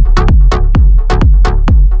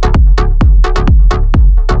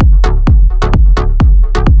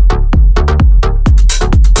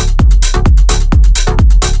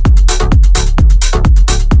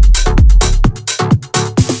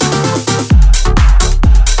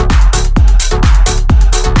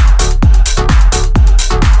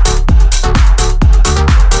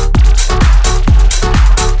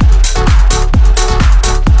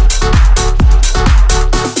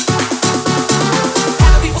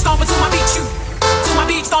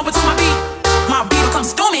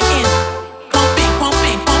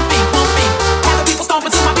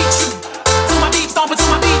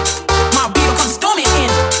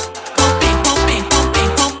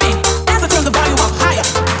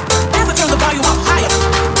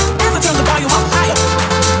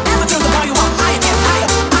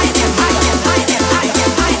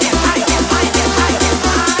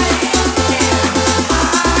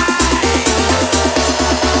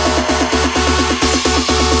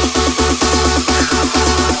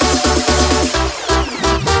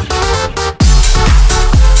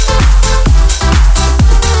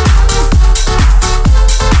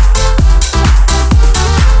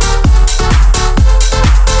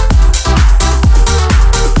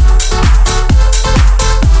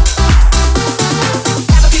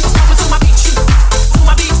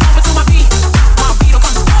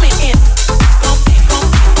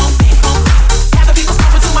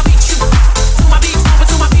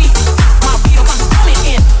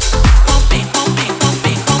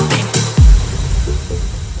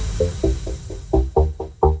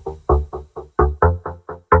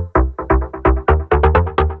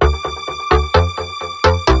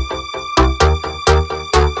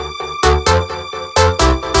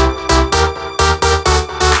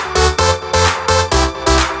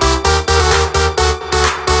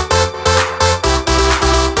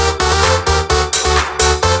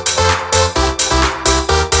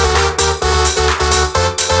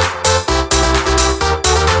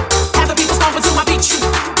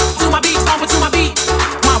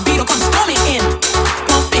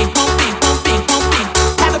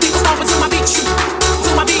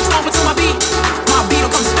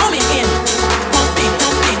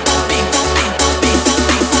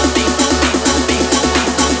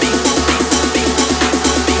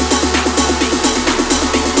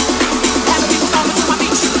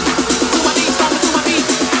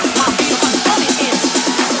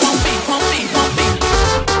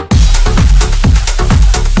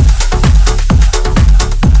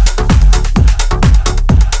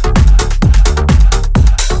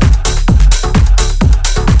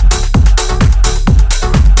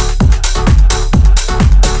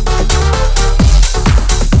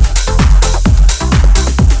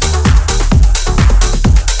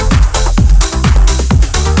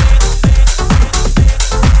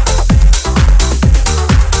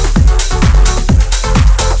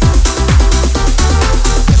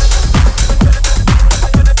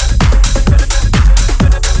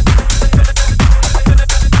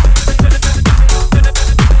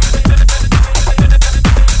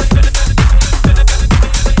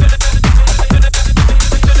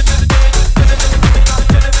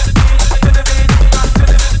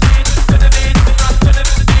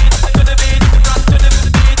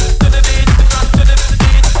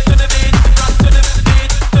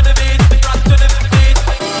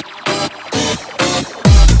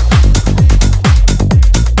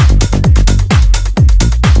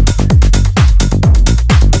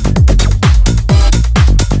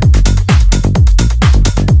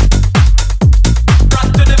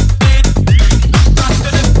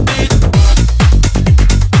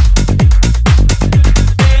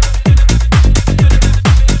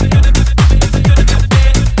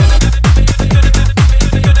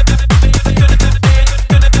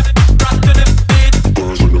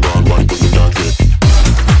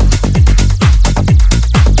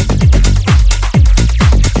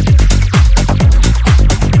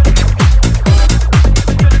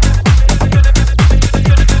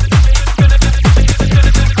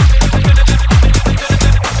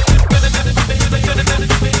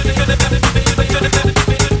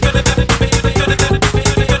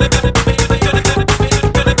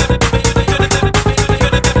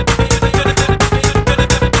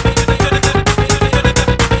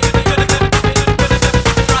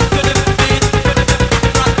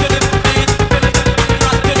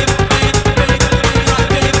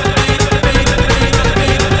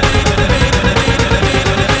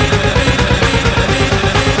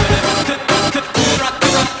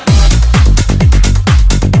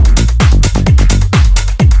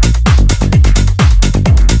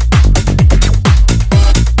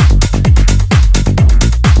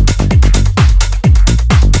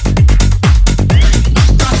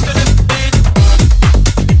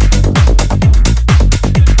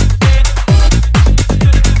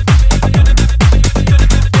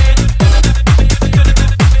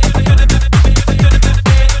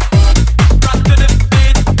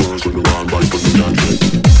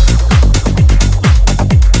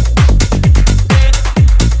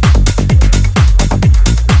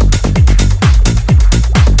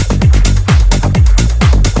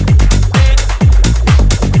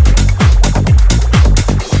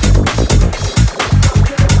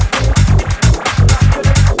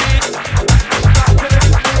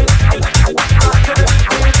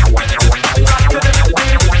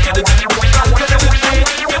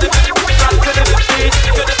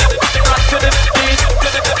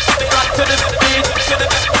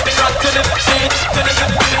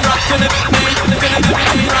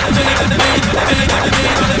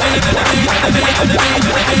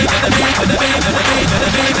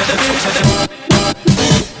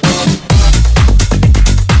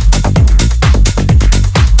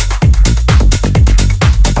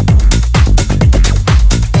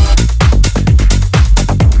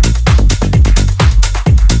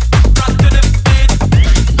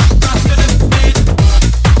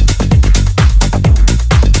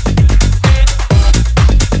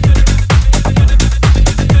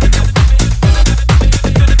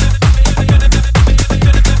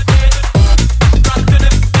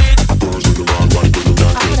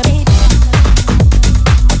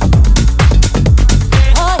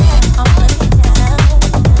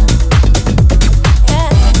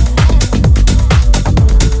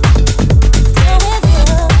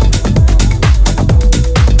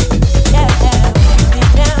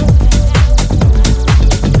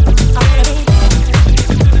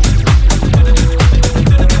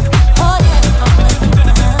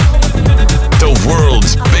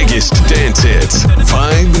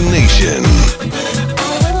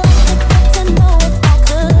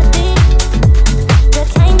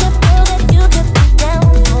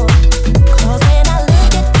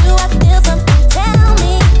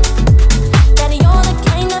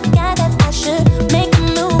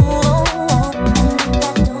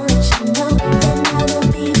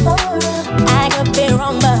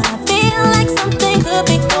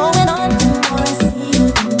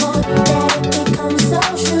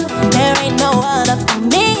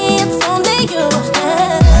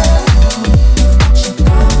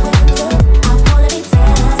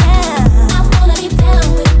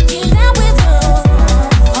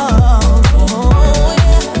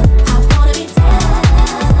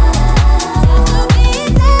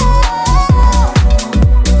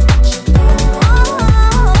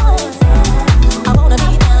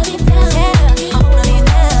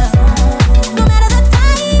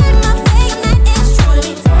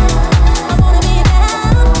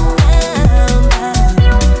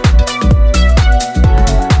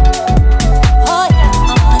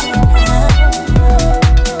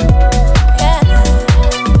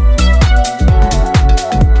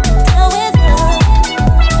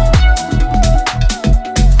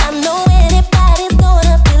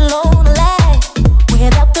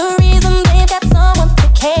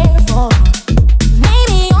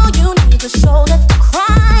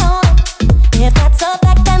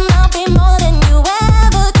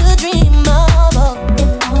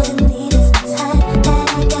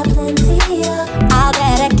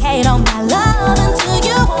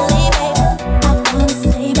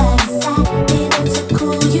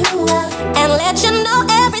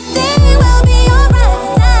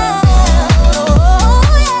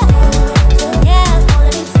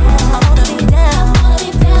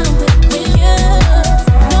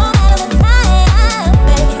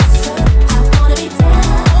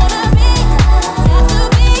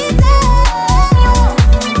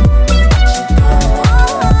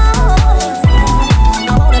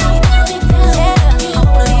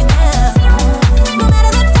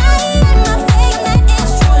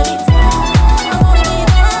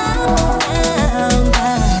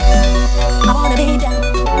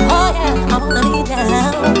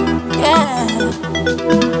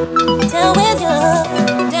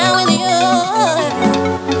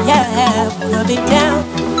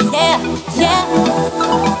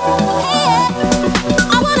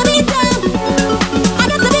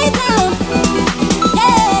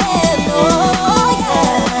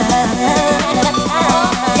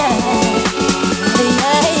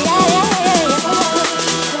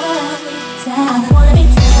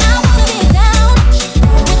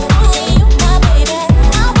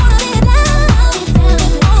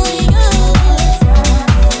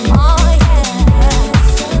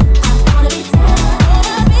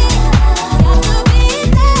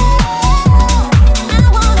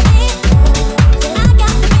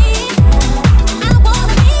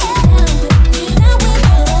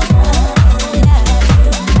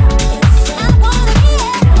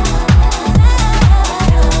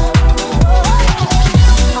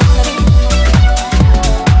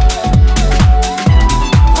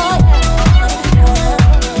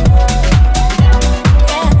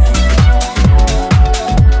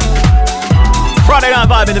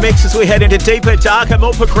 the mix as we head into deeper, darker,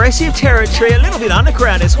 more progressive territory, a little bit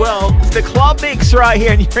underground as well. It's the club mix right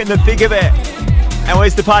here and you're in the thick of it. And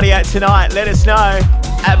where's the party at tonight? Let us know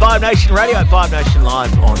at Vibe Nation Radio, at Vibe Nation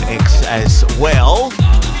Live on X as well.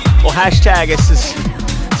 Or hashtag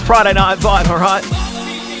it's Friday Night Vibe, alright?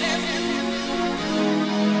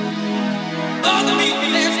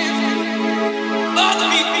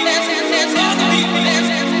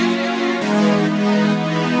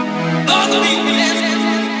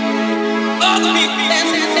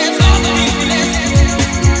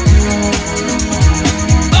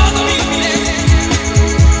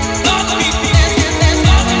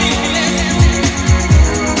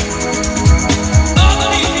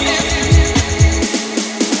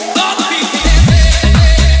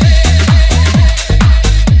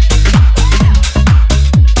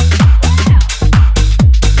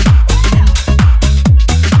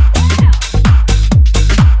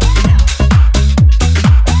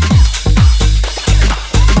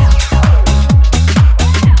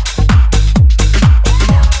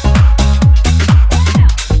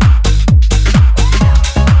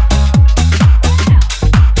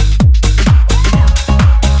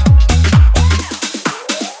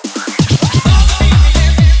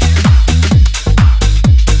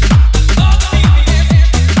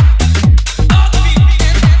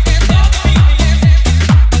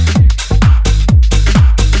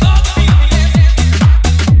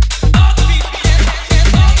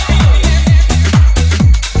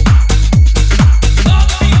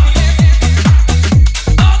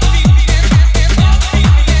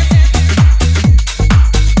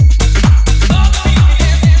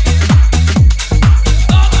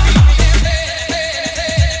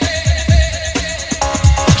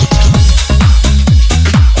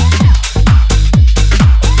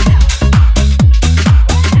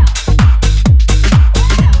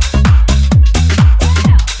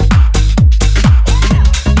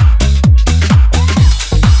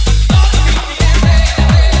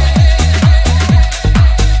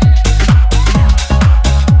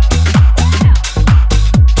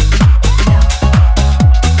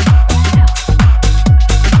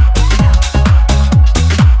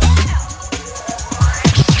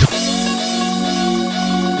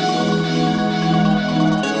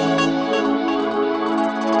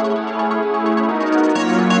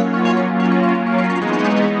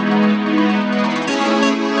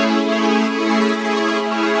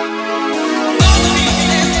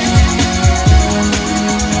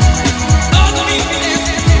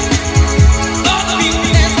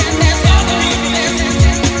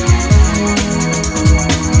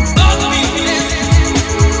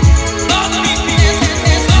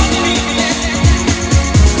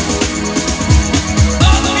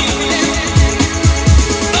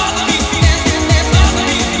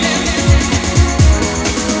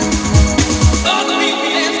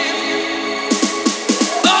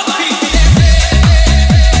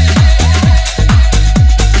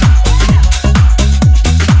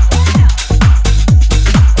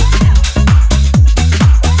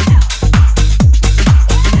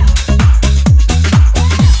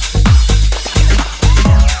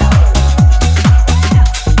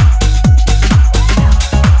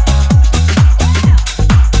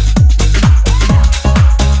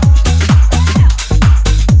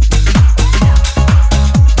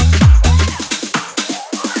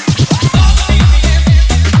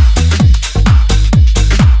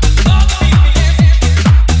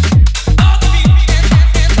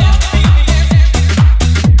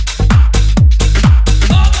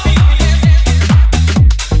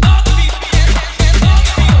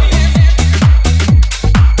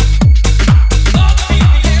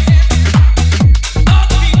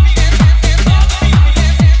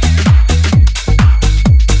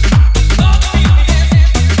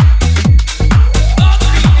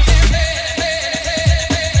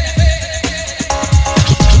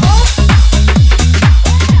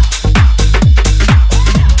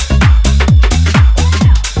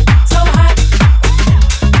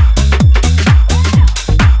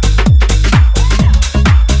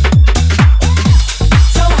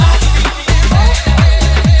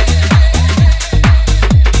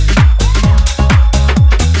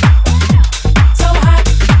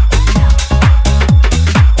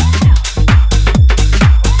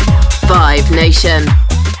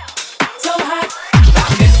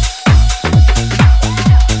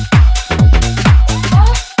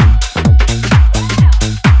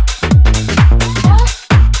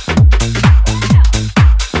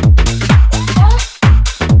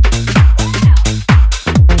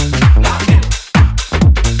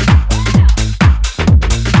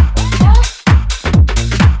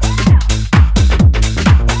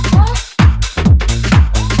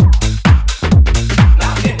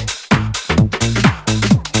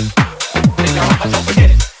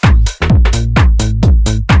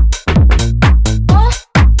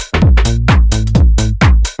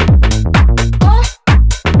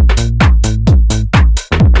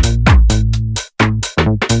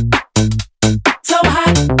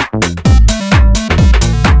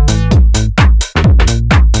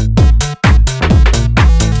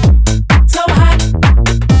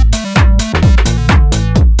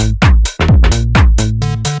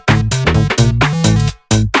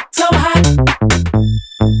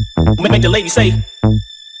 lady say.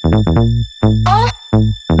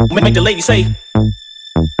 Make the lady say.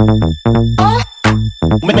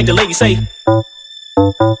 Make the lady say.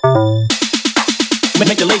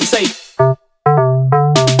 Make the lady say.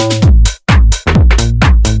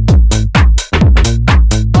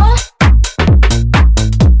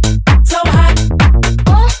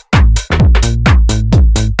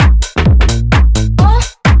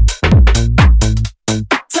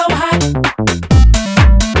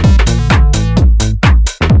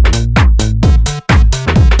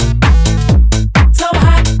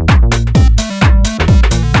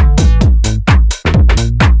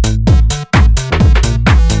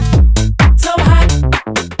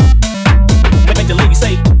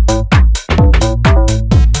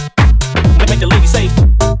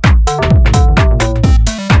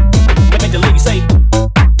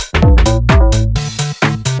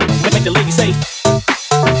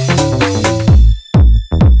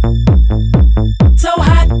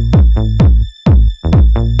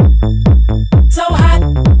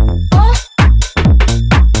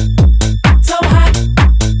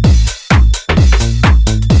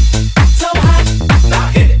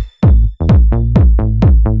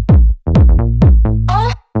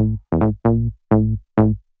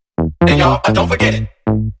 Don't forget it.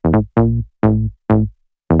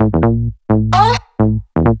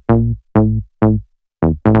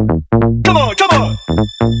 Come on, come on.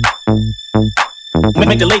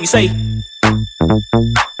 Make the lady say.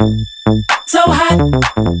 So hot.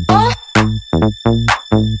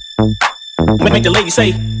 Make the lady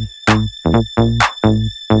say.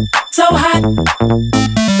 So hot.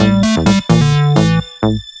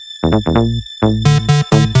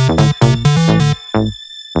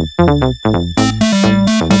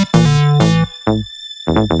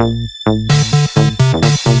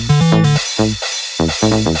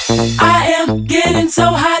 I am getting so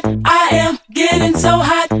hot. I am getting so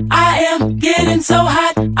hot. I am getting so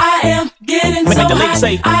hot. I am getting so hot.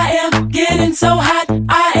 I am getting so hot.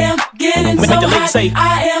 I am getting so hot. I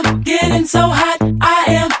am getting so hot.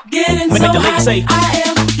 I am getting so hot. I am getting so hot. I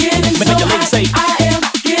am getting so hot. I am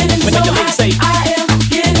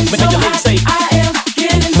getting so hot. I am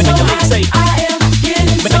getting so hot. I am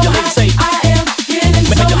getting so hot. I am getting so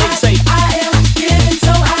hot. I am getting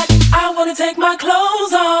so hot. I wanna take my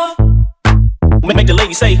clothes off. Make the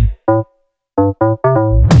lady say.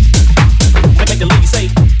 Make the lady say.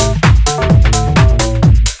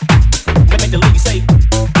 Make the lady say.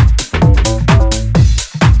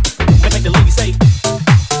 Make the lady say.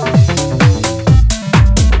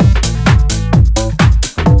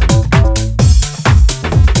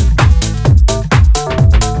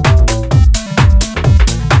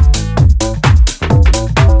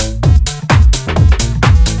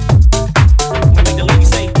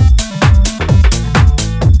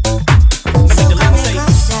 Make the lady say.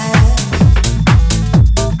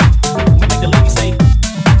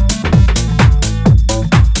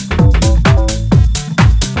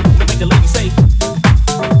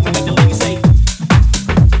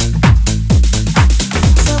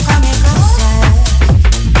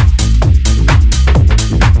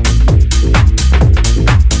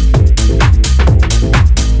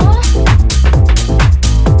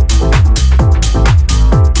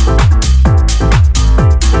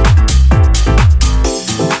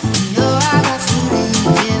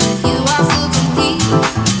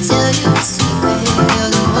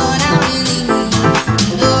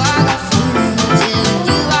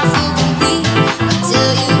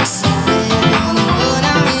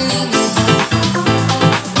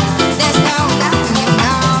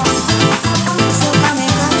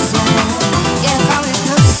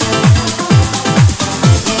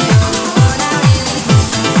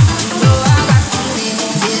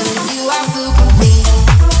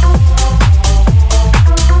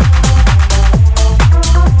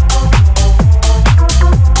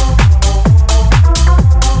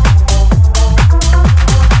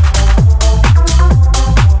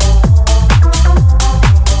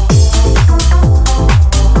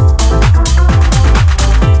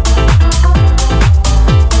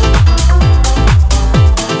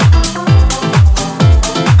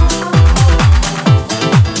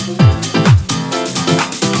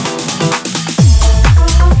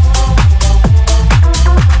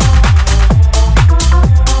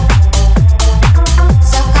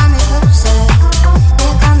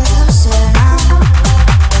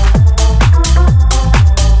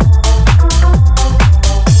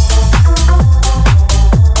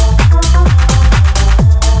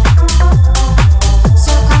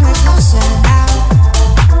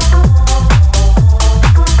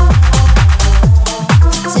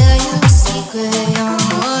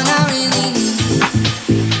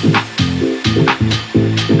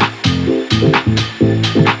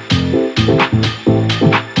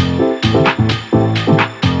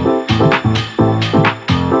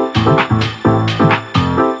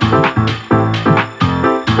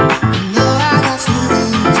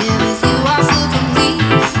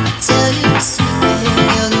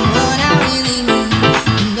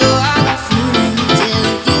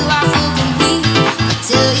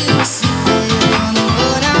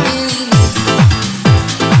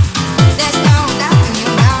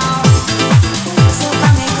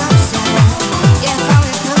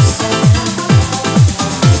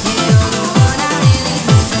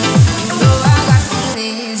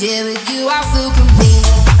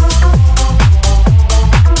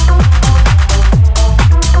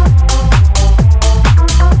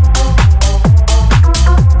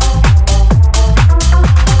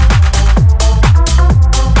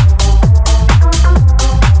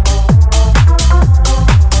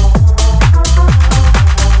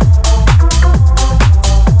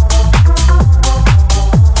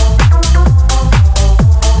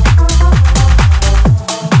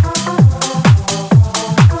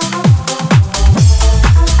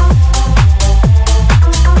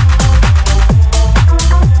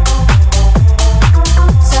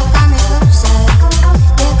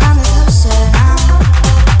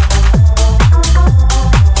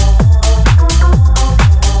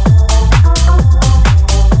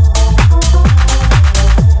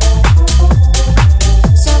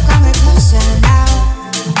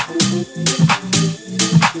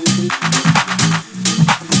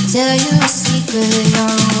 tell you a secret, you're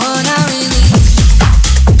what I really need.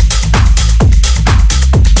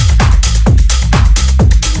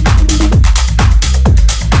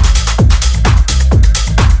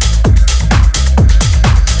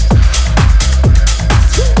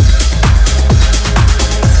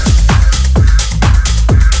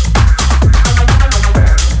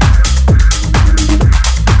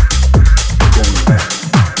 Going back.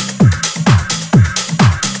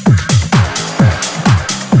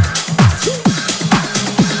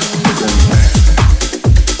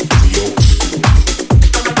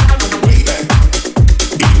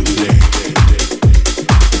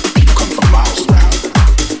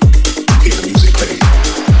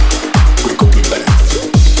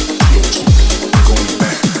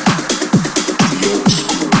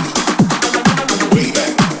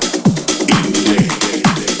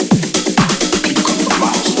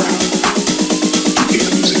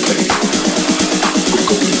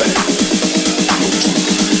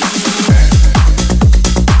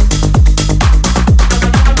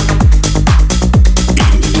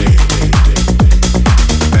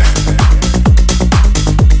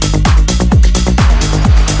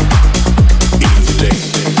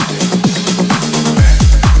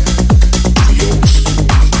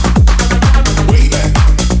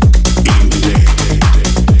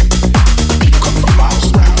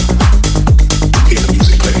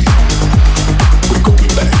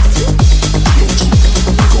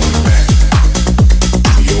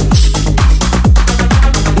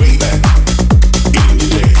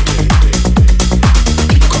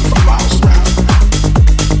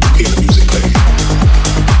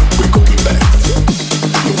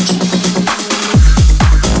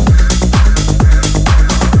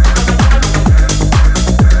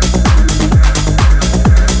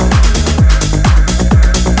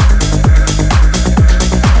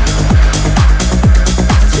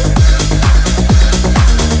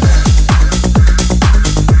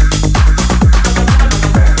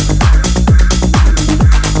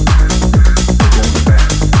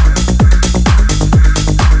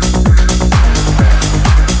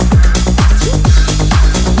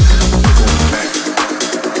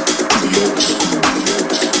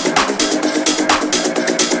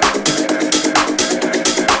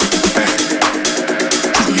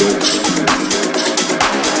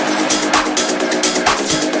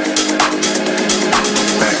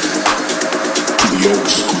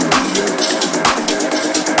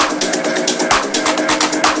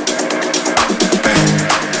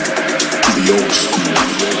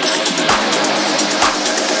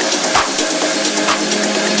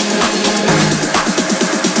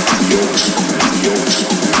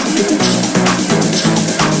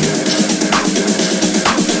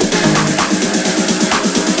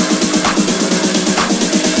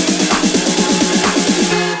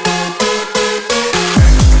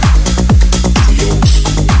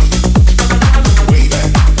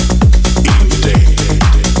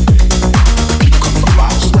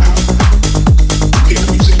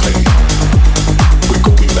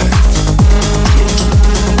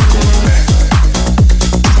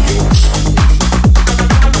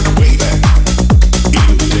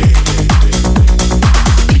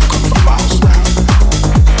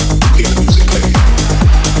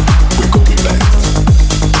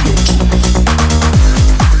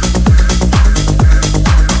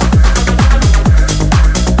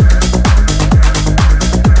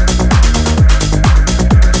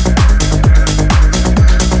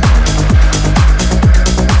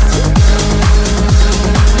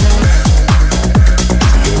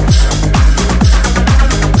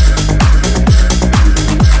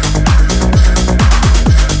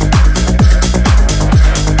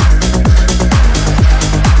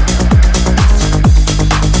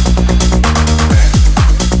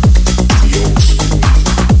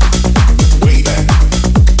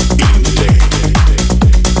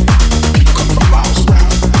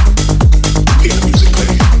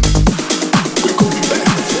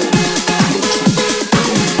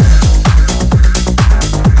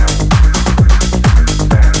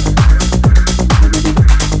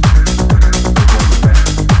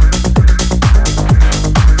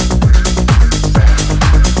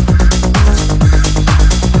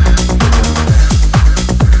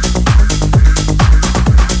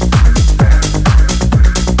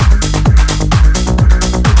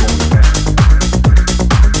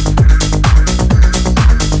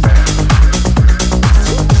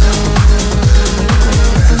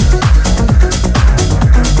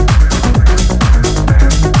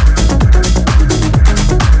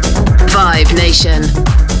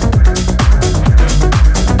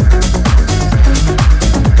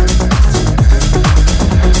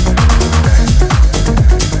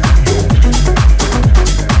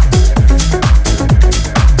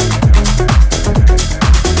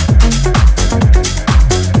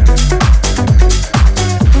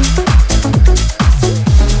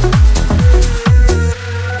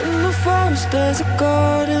 there's a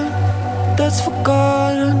garden that's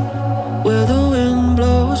forgotten, where the wind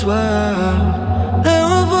blows wild. There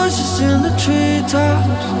are voices in the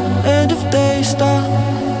treetops, and if they stop,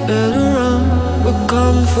 better run. We're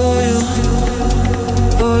coming for you,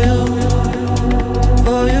 for you,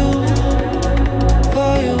 for you,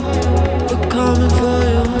 for you. We're coming for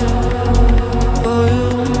you, for you,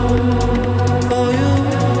 for you,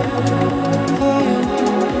 for you.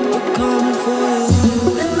 We're coming for you.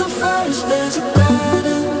 In the forest there's a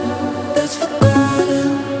garden that's forgotten,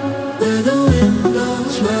 where the wind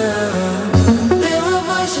blows wild. There are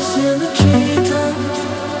voices in the treetops,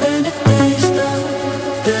 and if they stop,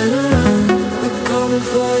 better run. We're coming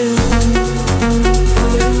for you,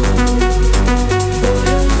 for you, for you, for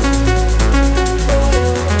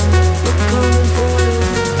you. We're coming for you,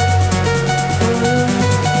 for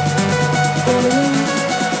you, for you, for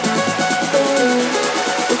you.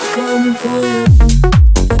 We're coming for you,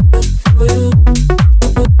 for you,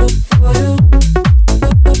 for you,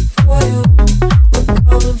 for you. We're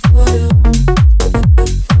coming for you,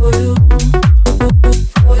 for you,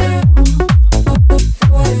 for you,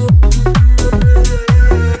 for you.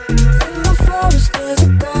 In the forest there's a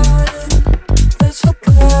garden that's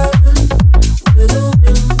forgotten, where the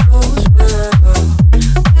wind blows wild.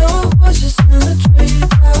 There are voices in the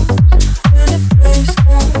treetops, and if they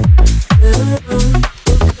stop, better run.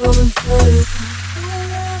 We're coming for you.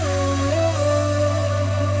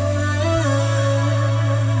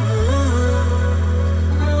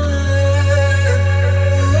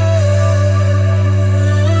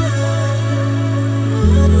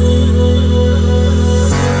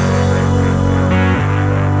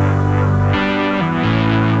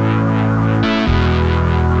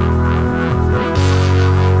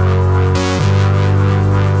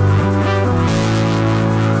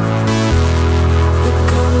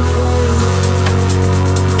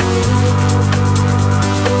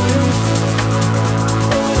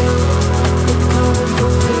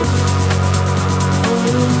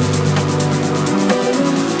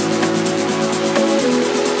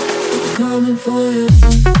 Coming for you,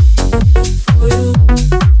 for you,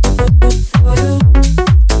 for you,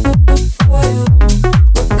 for you.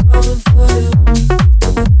 We're coming for you,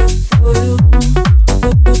 for you,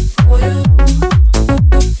 for you,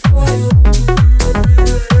 for you.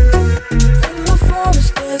 In the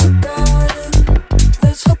forest there's a garden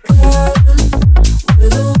that's forgotten, where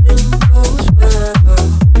the wind blows wild.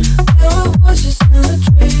 There are voices in the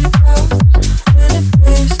treetops, and if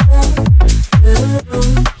they stop, better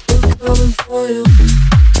run. We're coming for you.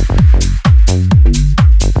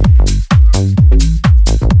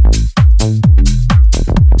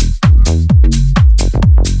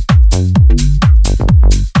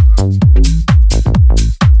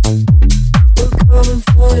 We're coming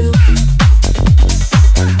for you.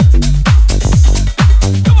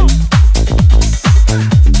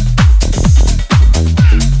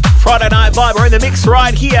 Friday Night Vibe, we're in the mix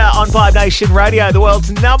right here on Vibe Nation Radio, the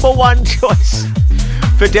world's #1 choice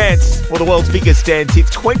for dance, or the world's biggest dance. It's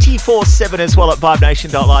 24/7 as well at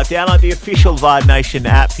vibenation.live. Download the official Vibe Nation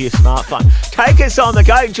app for your smartphone. Take us on the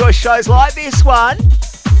go. Enjoy shows like this one.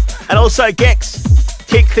 And also Gex,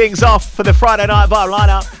 kick things off for the Friday Night Vibe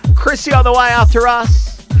lineup. Chrissy on the way after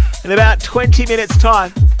us in about 20 minutes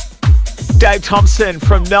time. Dave Thompson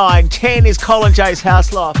from 9. 10 is Colin J's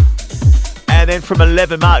House Life. And then from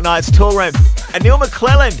 11, Mark Knight's Tool Room. And Neil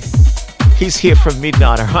McClelland, he's here from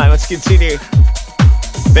midnight. All right, let's continue.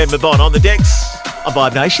 Ben Mabon on the decks of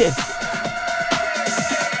Vibe Nation.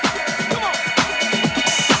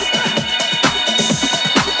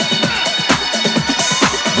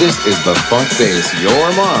 This is the funk bass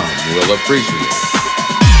your mom will appreciate.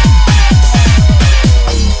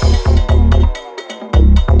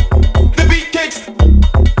 The beat kicks.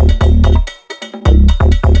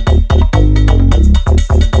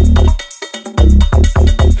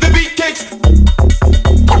 The beat kicks.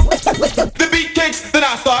 The beat kicks. Then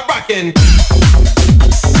I start rocking.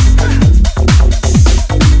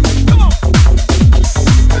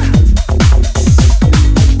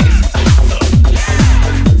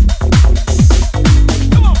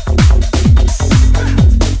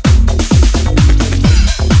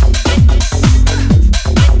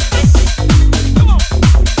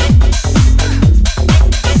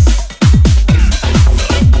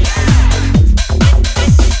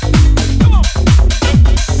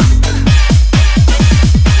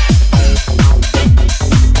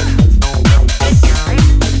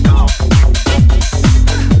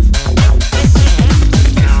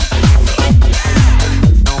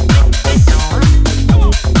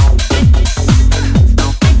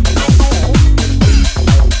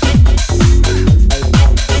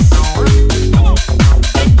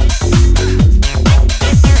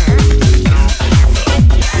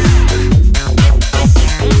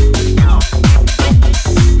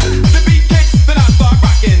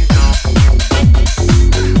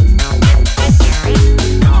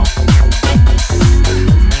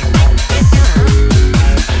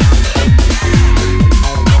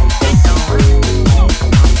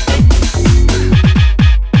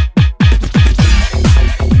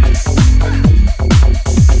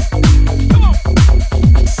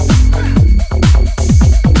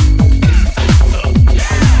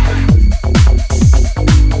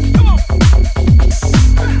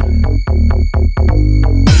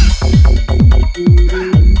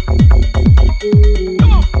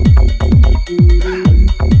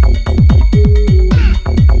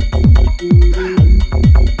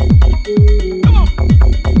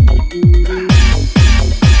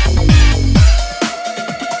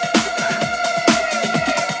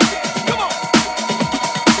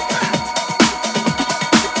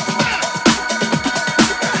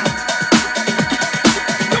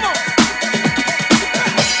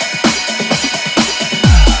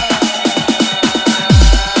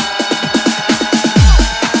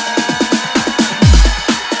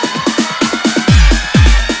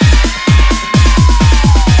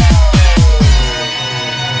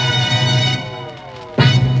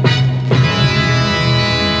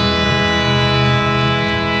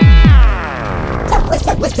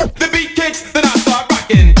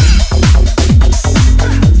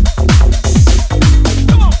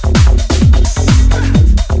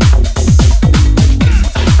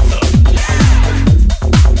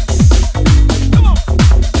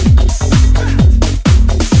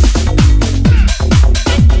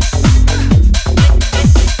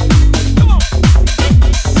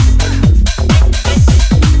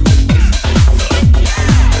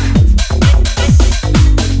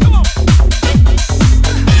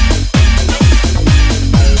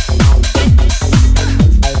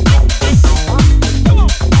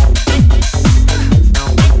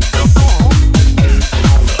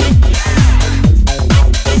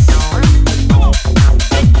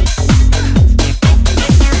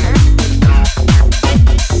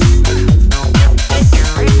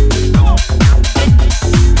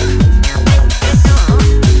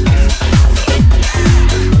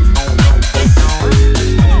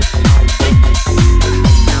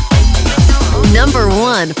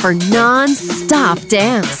 one for non-stop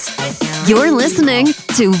dance. You're listening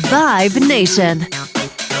to Vibe Nation.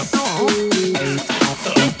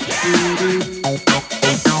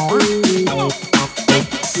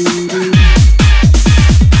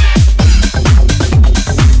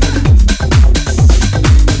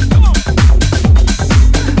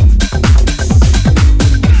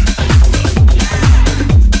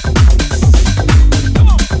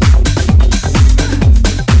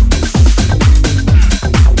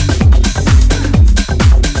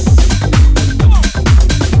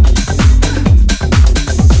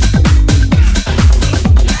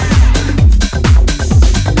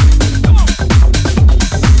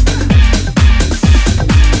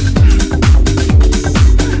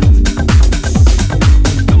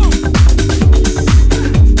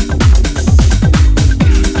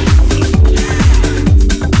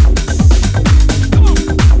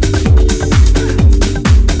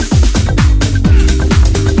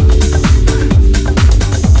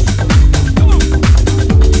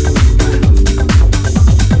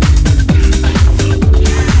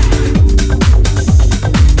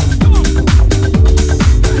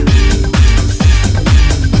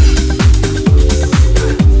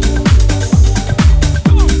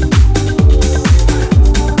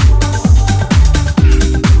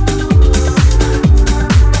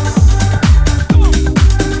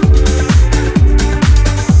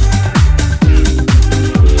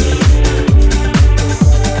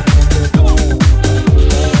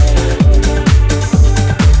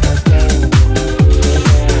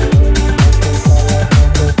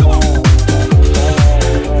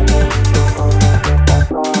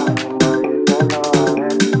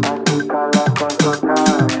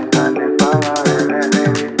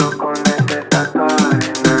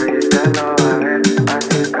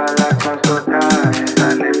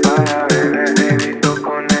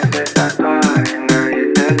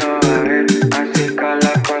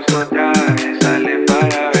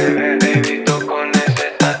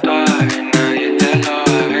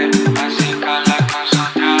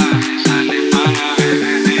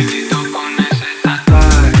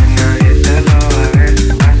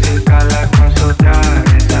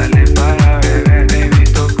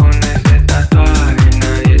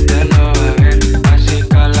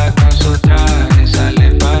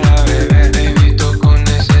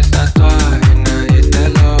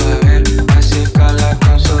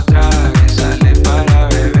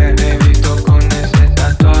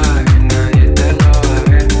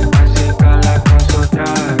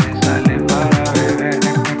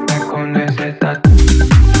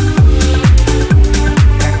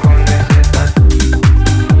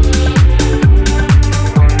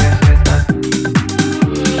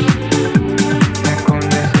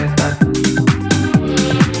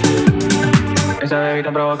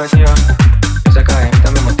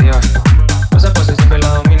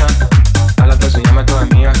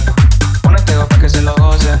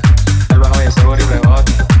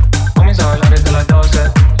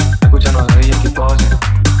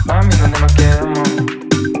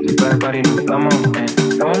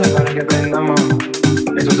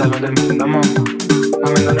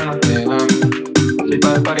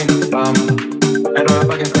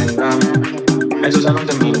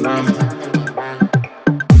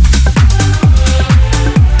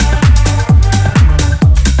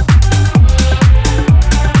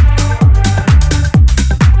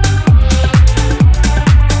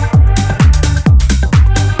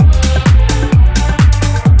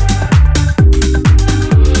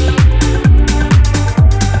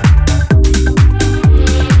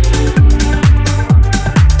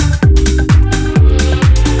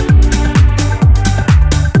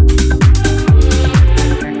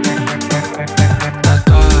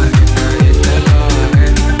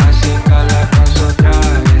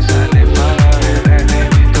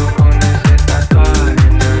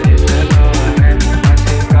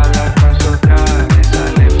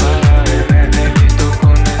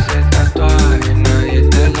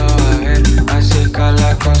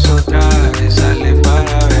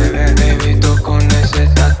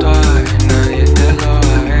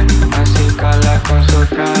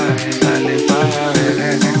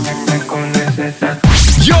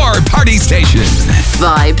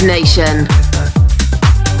 Vibe Nation.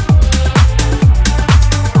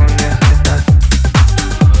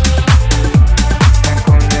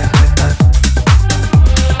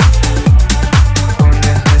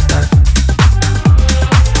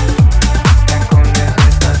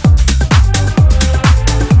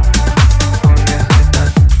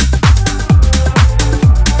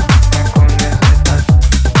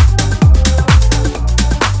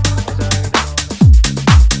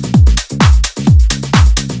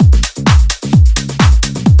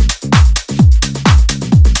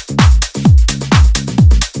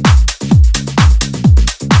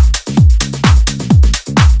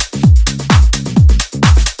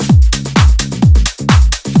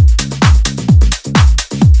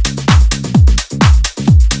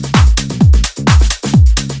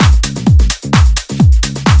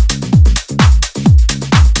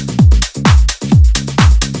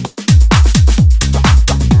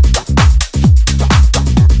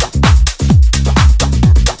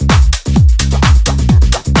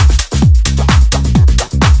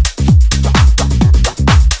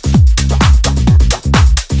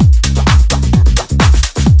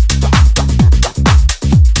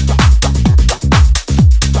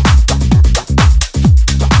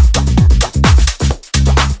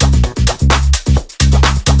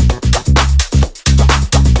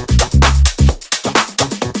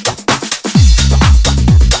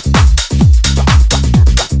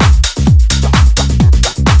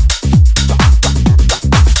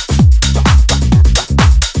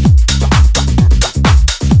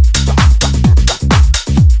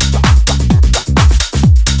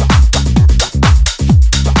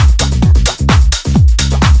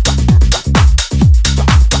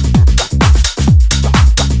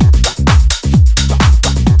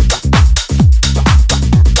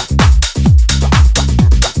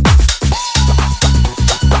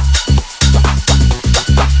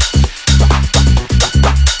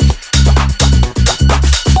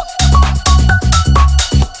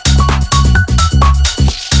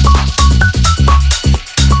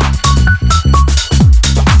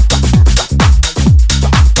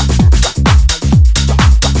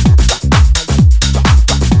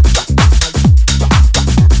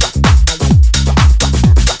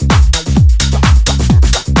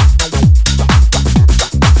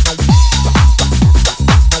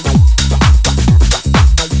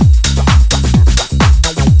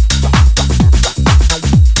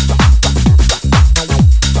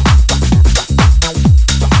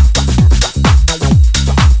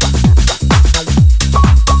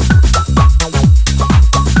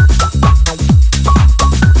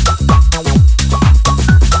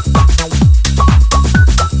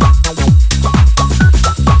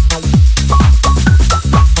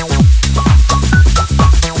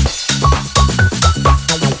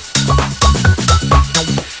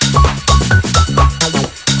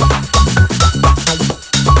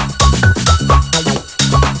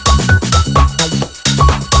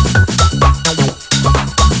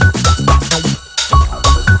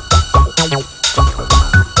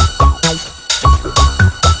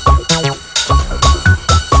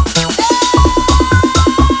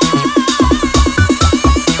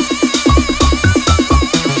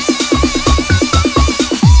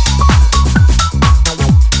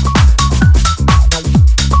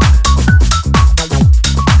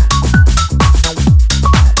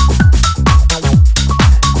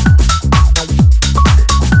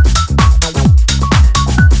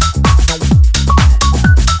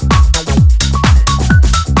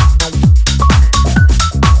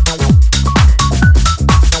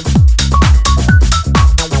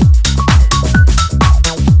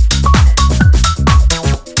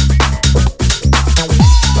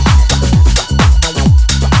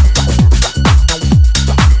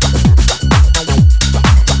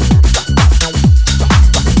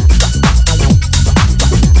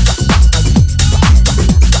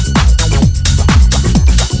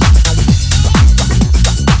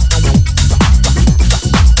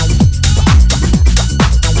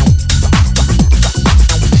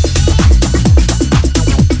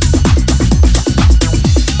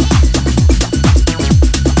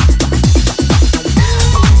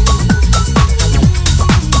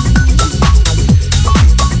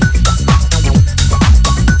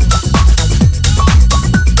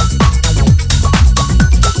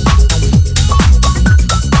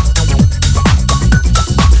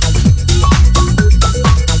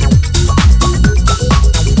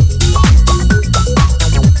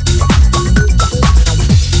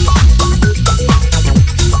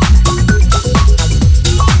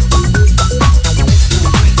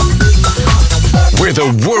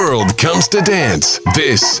 where the world comes to dance.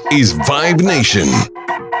 This is Vibe Nation.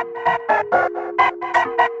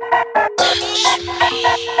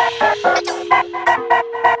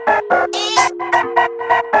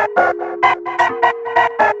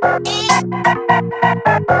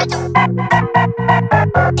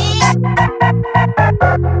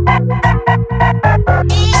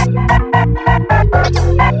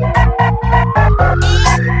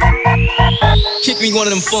 Kick me one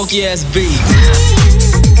of them funky ass beats.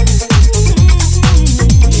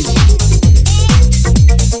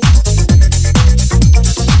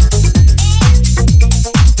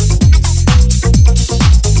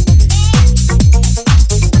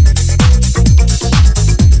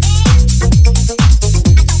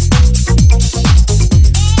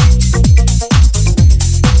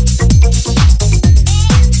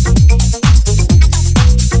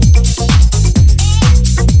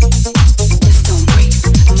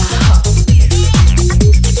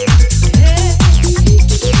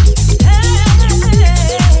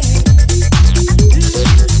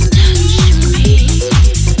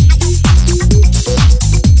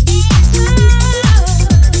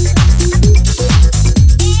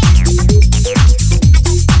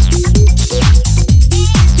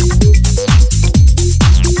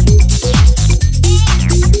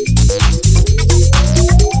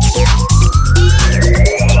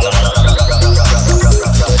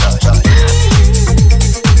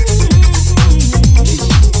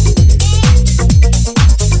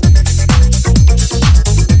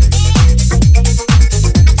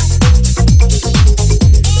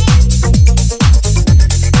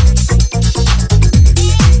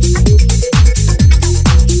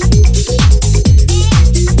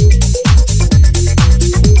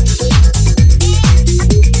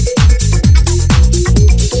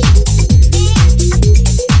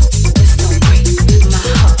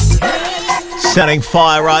 Setting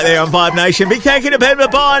fire right there on Vibe Nation. Big thank you to Ben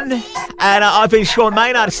Mabon. And I've been Sean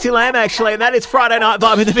Maynard, still am actually, and that is Friday Night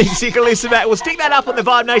Vibe in the Mix. You can listen back. We'll stick that up on the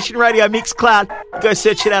Vibe Nation Radio Mix Cloud. Go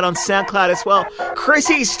search it out on SoundCloud as well.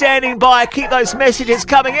 Chrissy's standing by. Keep those messages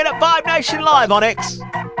coming in at Vibe Nation Live on X.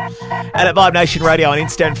 And at Vibe Nation Radio on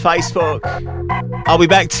Insta and Facebook. I'll be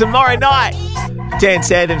back tomorrow night. Dance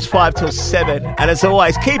Anthems 5 till 7. And as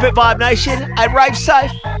always, keep it Vibe Nation and rave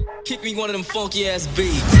safe. Kick me one of them funky ass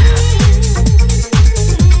beats.